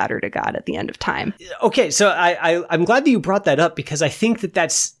on a platter to God at the end of time. Okay, so I'm glad that you brought that up, because I think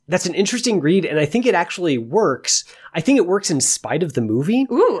that's an interesting read, and I think it actually works. I think it works in spite of the movie.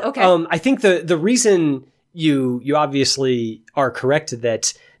 Ooh, okay. I think the reason you obviously are correct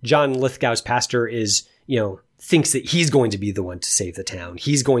that John Lithgow's pastor is, thinks that he's going to be the one to save the town.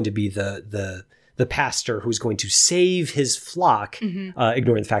 He's going to be the pastor who's going to save his flock,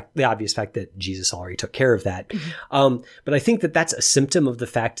 ignoring the obvious fact that Jesus already took care of that. Mm-hmm. But I think that that's a symptom of the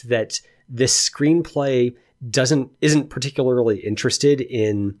fact that this screenplay isn't particularly interested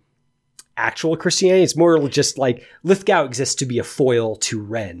in actual Christianity. It's more just Lithgow exists to be a foil to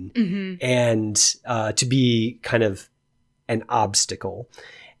Ren, and to be kind of an obstacle.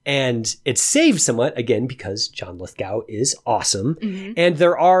 And it's saved somewhat, again, because John Lithgow is awesome. Mm-hmm. And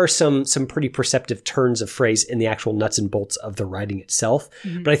there are some pretty perceptive turns of phrase in the actual nuts and bolts of the writing itself.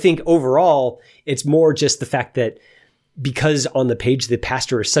 Mm-hmm. But I think overall, it's more just the fact that because on the page, the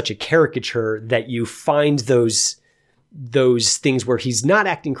pastor is such a caricature that you find those things where he's not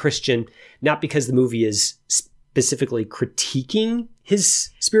acting Christian, not because the movie is specifically critiquing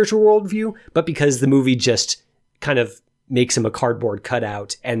his spiritual worldview, but because the movie just kind of makes him a cardboard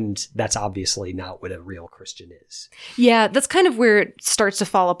cutout, and that's obviously not what a real Christian is. Yeah, that's kind of where it starts to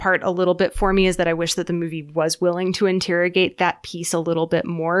fall apart a little bit for me, is that I wish that the movie was willing to interrogate that piece a little bit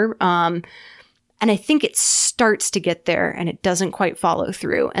more. And I think it starts to get there, and it doesn't quite follow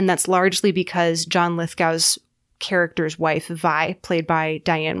through. And that's largely because John Lithgow's character's wife, Vi, played by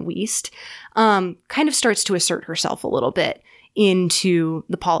Diane Wiest, kind of starts to assert herself a little bit into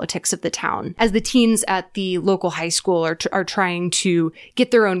the politics of the town. As the teens at the local high school are trying to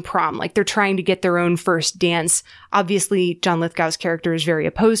get their own prom, they're trying to get their own first dance. Obviously, John Lithgow's character is very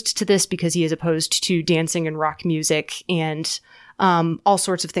opposed to this because he is opposed to dancing and rock music and all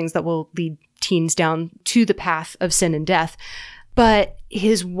sorts of things that will lead teens down to the path of sin and death. But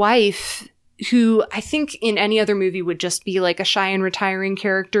his wife, who I think in any other movie would just be a shy and retiring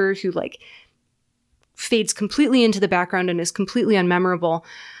character who fades completely into the background and is completely unmemorable.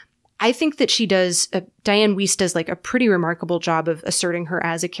 I think that Diane Wiest does like a pretty remarkable job of asserting her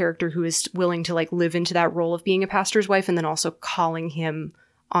as a character who is willing to like live into that role of being a pastor's wife and then also calling him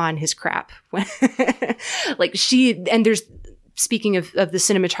on his crap. Speaking of the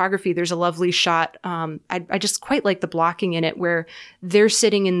cinematography, there's a lovely shot. I just quite like the blocking in it where they're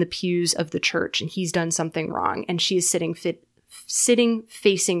sitting in the pews of the church and he's done something wrong. And she is sitting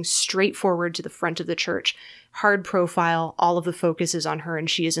facing straight forward to the front of the church. Hard profile, all of the focus is on her and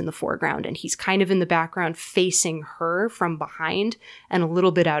she is in the foreground and he's kind of in the background facing her from behind and a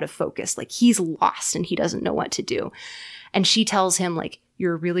little bit out of focus. Like he's lost and he doesn't know what to do. And she tells him like,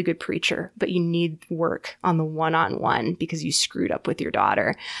 you're a really good preacher, but you need work on the one-on-one because you screwed up with your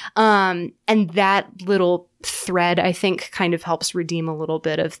daughter. And that little thread, I think, kind of helps redeem a little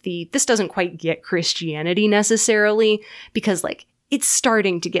bit of this doesn't quite get Christianity necessarily because like, it's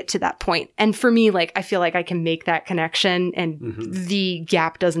starting to get to that point. And for me, like, I feel like I can make that connection and the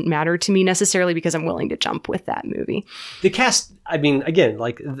gap doesn't matter to me necessarily because I'm willing to jump with that movie. The cast, I mean, again,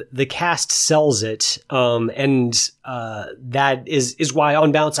 like the cast sells it. That is why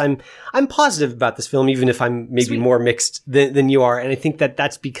on balance, I'm positive about this film, even if I'm maybe more mixed than you are. And I think that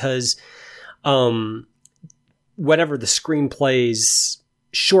that's because, whatever the screenplay's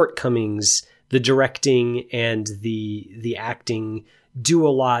shortcomings, the directing and the acting do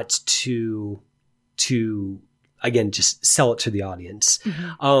a lot to again just sell it to the audience.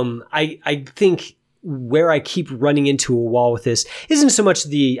 I think where I keep running into a wall with this isn't so much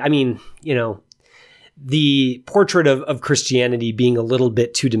the portrait of Christianity being a little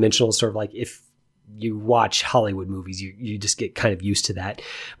bit two-dimensional, sort of like if you watch Hollywood movies, you just get kind of used to that.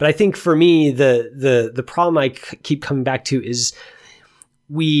 But I think for me, the problem I keep coming back to is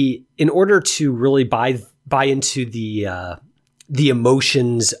in order to really buy into the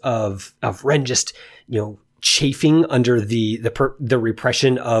emotions of Ren just, chafing under the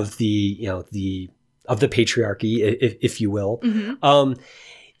repression of the patriarchy, if you will.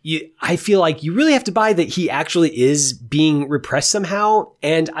 I feel like you really have to buy that he actually is being repressed somehow.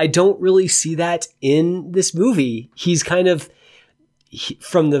 And I don't really see that in this movie. He's kind of,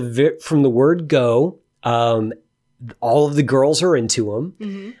 from the word go, all of the girls are into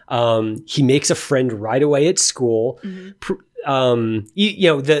him. He makes a friend right away at school.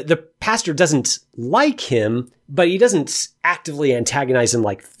 The pastor doesn't like him, but he doesn't actively antagonize him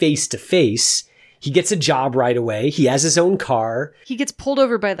like face to face. He gets a job right away. He has his own car. He gets pulled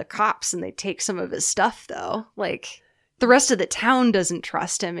over by the cops and they take some of his stuff though. Like the rest of the town doesn't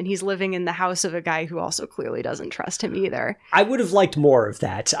trust him and he's living in the house of a guy who also clearly doesn't trust him either. I would have liked more of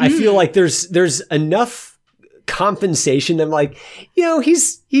that. I feel like there's enough compensation. I'm like, he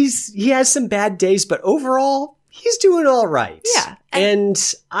has some bad days, but overall he's doing all right. Yeah.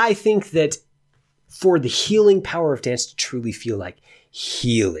 And I think that for the healing power of dance to truly feel like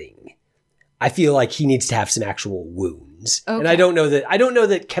healing, I feel like he needs to have some actual wounds. Okay. And I don't know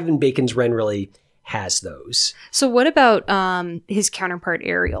that Kevin Bacon's Ren really has those. So what about his counterpart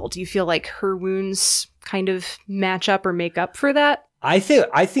Ariel? Do you feel like her wounds kind of match up or make up for that? I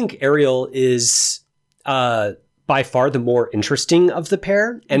think Ariel is by far the more interesting of the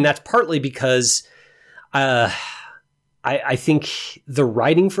pair, and that's partly because I think the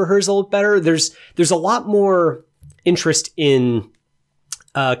writing for her is a little better. There's a lot more interest in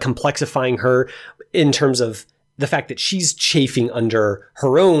complexifying her in terms of the fact that she's chafing under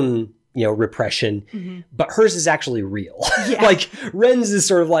her own repression, but hers is actually real. Yeah. Like Ren's is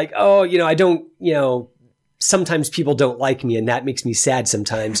sort of like, I don't, sometimes people don't like me and that makes me sad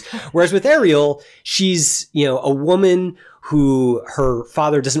sometimes. Whereas with Ariel, she's, a woman who her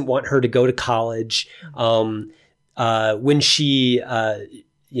father doesn't want her to go to college. When she,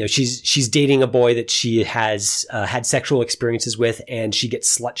 she's dating a boy that she has had sexual experiences with, and she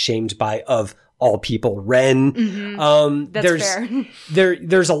gets slut shamed by, of all people, Ren. That's fair.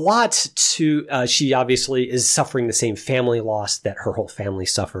 There's a lot to, she obviously is suffering the same family loss that her whole family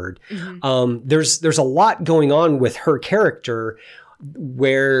suffered. There's a lot going on with her character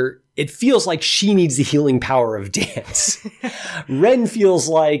where it feels like she needs the healing power of dance. Ren feels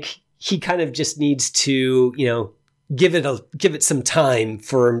like he kind of just needs to, give it some time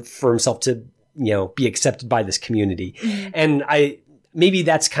for himself to, be accepted by this community. And maybe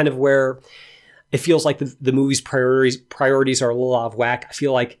that's kind of where it feels like the movie's priorities are a little out of whack. I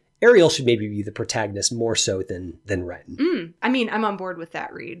feel like Ariel should maybe be the protagonist more so than Ren. I mean, I'm on board with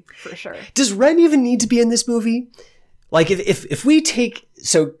that read for sure. Does Ren even need to be in this movie? Like if we take,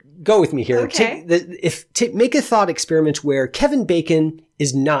 so go with me here. Okay. Make a thought experiment where Kevin Bacon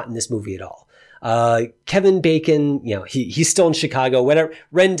is not in this movie at all. Kevin Bacon, he's still in Chicago, whatever.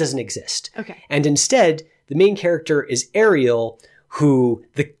 Ren doesn't exist. Okay. And instead, the main character is Ariel, who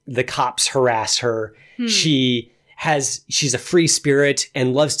the cops harass her. She's a free spirit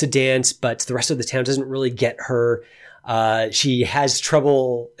and loves to dance, but the rest of the town doesn't really get her. She has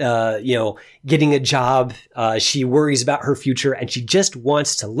trouble, getting a job. She worries about her future and she just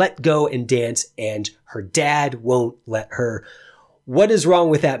wants to let go and dance, and her dad won't let her. What is wrong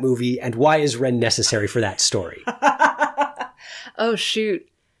with that movie, and why is Ren necessary for that story? Oh, shoot.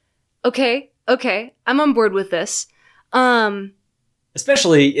 Okay. I'm on board with this.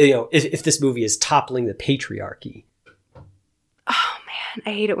 Especially, if this movie is toppling the patriarchy. Oh, man. I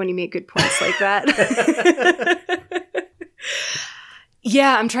hate it when you make good points like that.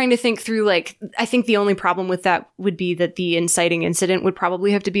 Yeah, I'm trying to think through, I think the only problem with that would be that the inciting incident would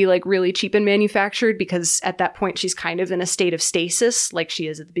probably have to be, really cheap and manufactured, because at that point she's kind of in a state of stasis, like she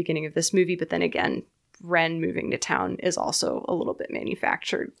is at the beginning of this movie. But then again, Ren moving to town is also a little bit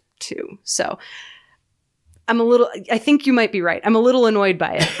manufactured, too. So I think you might be right. I'm a little annoyed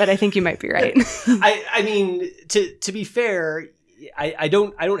by it, but I think you might be right. I mean, to be fair, I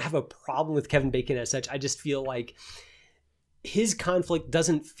don't have a problem with Kevin Bacon as such. I just feel like his conflict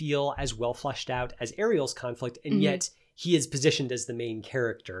doesn't feel as well fleshed out as Ariel's conflict, and yet he is positioned as the main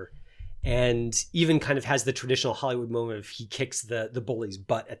character, and even kind of has the traditional Hollywood moment of he kicks the bully's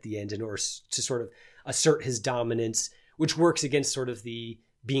butt at the end in order to sort of assert his dominance, which works against sort of the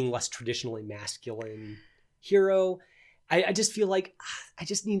being less traditionally masculine hero. I just feel like I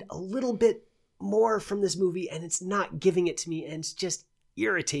just need a little bit more from this movie, and it's not giving it to me, and it's just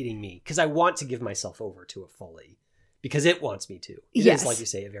irritating me because I want to give myself over to it fully. Because it wants me to. It is, like you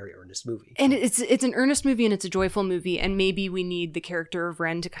say, a very earnest movie. And it's an earnest movie, and it's a joyful movie, and maybe we need the character of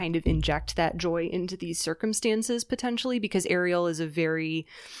Ren to kind of inject that joy into these circumstances, potentially, because Ariel is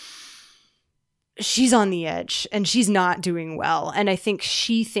she's on the edge, and she's not doing well. And I think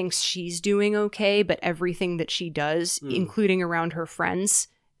she thinks she's doing okay, but everything that she does, including around her friends,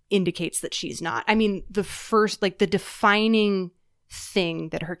 indicates that she's not. I mean, the defining thing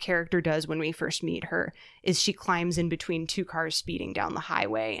that her character does when we first meet her is she climbs in between two cars speeding down the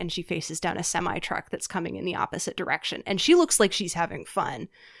highway, and she faces down a semi-truck that's coming in the opposite direction. And she looks like she's having fun,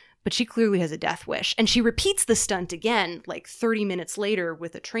 but she clearly has a death wish. And she repeats the stunt again, 30 minutes later,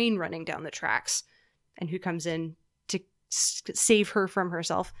 with a train running down the tracks. And who comes in to save her from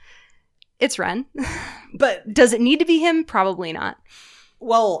herself? It's Ren. But does it need to be him? Probably not.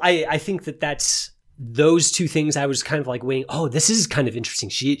 Well, I think that's those two things I was kind of weighing. Oh, this is kind of interesting.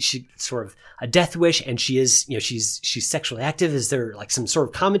 She sort of a death wish, and she is, she's sexually active. Is there some sort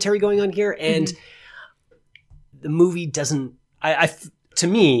of commentary going on here? And the movie doesn't, to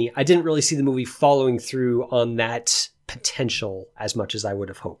me, I didn't really see the movie following through on that potential as much as I would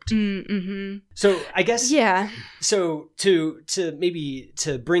have hoped. So I guess, yeah. So to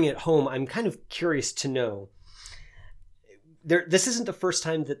bring it home, I'm kind of curious to know, this isn't the first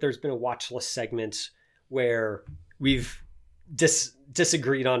time that there's been a watch list segment where we've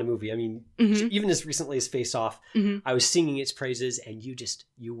disagreed on a movie. I mean, even as recently as Face Off, I was singing its praises, and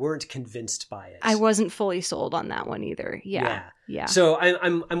you weren't convinced by it. I wasn't fully sold on that one either. Yeah. So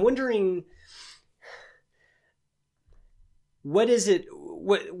I'm wondering, what is it?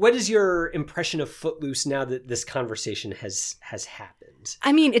 What is your impression of Footloose now that this conversation has happened?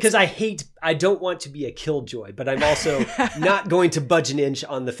 I mean, because I don't want to be a killjoy, but I'm also not going to budge an inch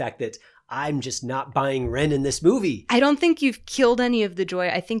on the fact that I'm just not buying Ren in this movie. I don't think you've killed any of the joy.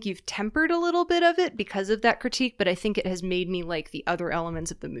 I think you've tempered a little bit of it because of that critique, but I think it has made me like the other elements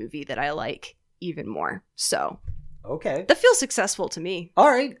of the movie that I like even more. So, okay. That feels successful to me.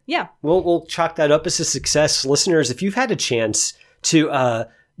 All right. Yeah. We'll chalk that up as a success. Listeners, if you've had a chance to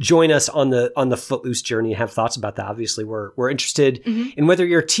join us on the Footloose journey and have thoughts about that, obviously we're interested in whether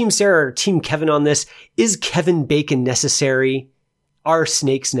you're Team Sarah or Team Kevin on this. Is Kevin Bacon necessary? Are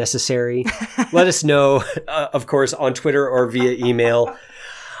snakes necessary? Let us know, of course, on Twitter or via email.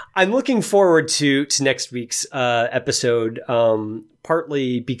 I'm looking forward to next week's episode,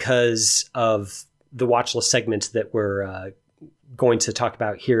 partly because of the watch list segment that we're going to talk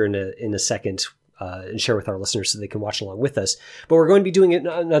about here in a second, and share with our listeners so they can watch along with us. But we're going to be doing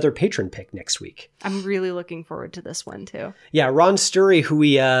another patron pick next week. I'm really looking forward to this one too. Yeah, Ron Sturry, who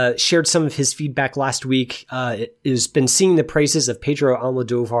we shared some of his feedback last week, has been singing the praises of Pedro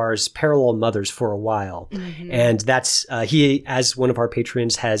Almodovar's Parallel Mothers for a while. And that's he, as one of our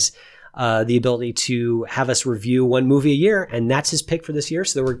patrons, has the ability to have us review one movie a year, and that's his pick for this year.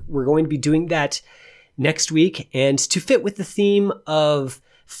 So we're going to be doing that next week. And to fit with the theme of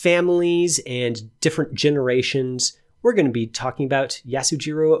families and different generations, we're going to be talking about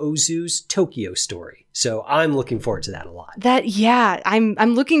Yasujiro Ozu's Tokyo Story. So I'm looking forward to that a lot.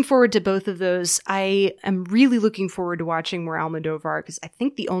 I'm looking forward to both of those. I am really looking forward to watching more Almodovar, because I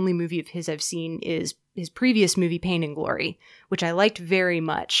think the only movie of his I've seen is his previous movie, Pain and Glory, which I liked very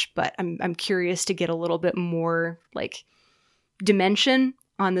much, but I'm curious to get a little bit more like dimension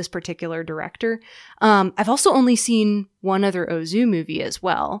on this particular director. I've also only seen one other Ozu movie as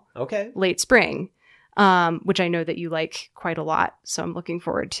well. Okay. Late Spring, which I know that you like quite a lot. So I'm looking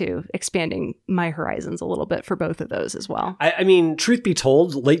forward to expanding my horizons a little bit for both of those as well. I mean, truth be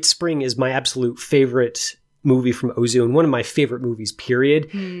told, Late Spring is my absolute favorite movie from Ozu and one of my favorite movies, period.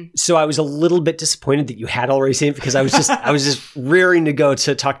 So I was a little bit disappointed that you had already seen it, because I was just rearing to go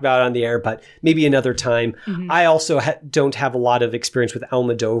to talk about it on the air, but maybe another time. I also don't have a lot of experience with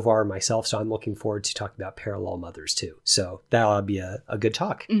Almodovar myself, so I'm looking forward to talking about Parallel Mothers too. So that'll be a good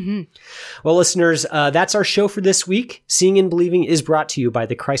talk. Well, listeners, that's our show for this week. Seeing and Believing is brought to you by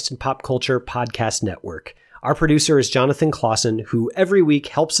the Christ and Pop Culture Podcast Network. Our producer is Jonathan Clausen, who every week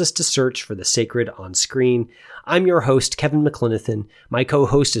helps us to search for the sacred on screen. I'm your host, Kevin McLenithan. My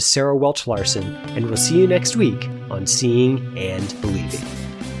co-host is Sarah Welch-Larson, and we'll see you next week on Seeing and Believing.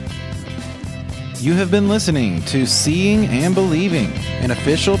 You have been listening to Seeing and Believing, an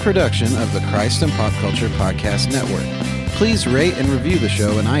official production of the Christ and Pop Culture Podcast Network. Please rate and review the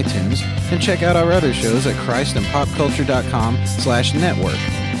show in iTunes, and check out our other shows at christandpopculture.com/network.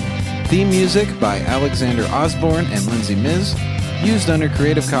 Theme music by Alexander Osborne and Lindsay Miz, used under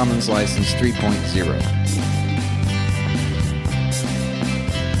Creative Commons License 3.0.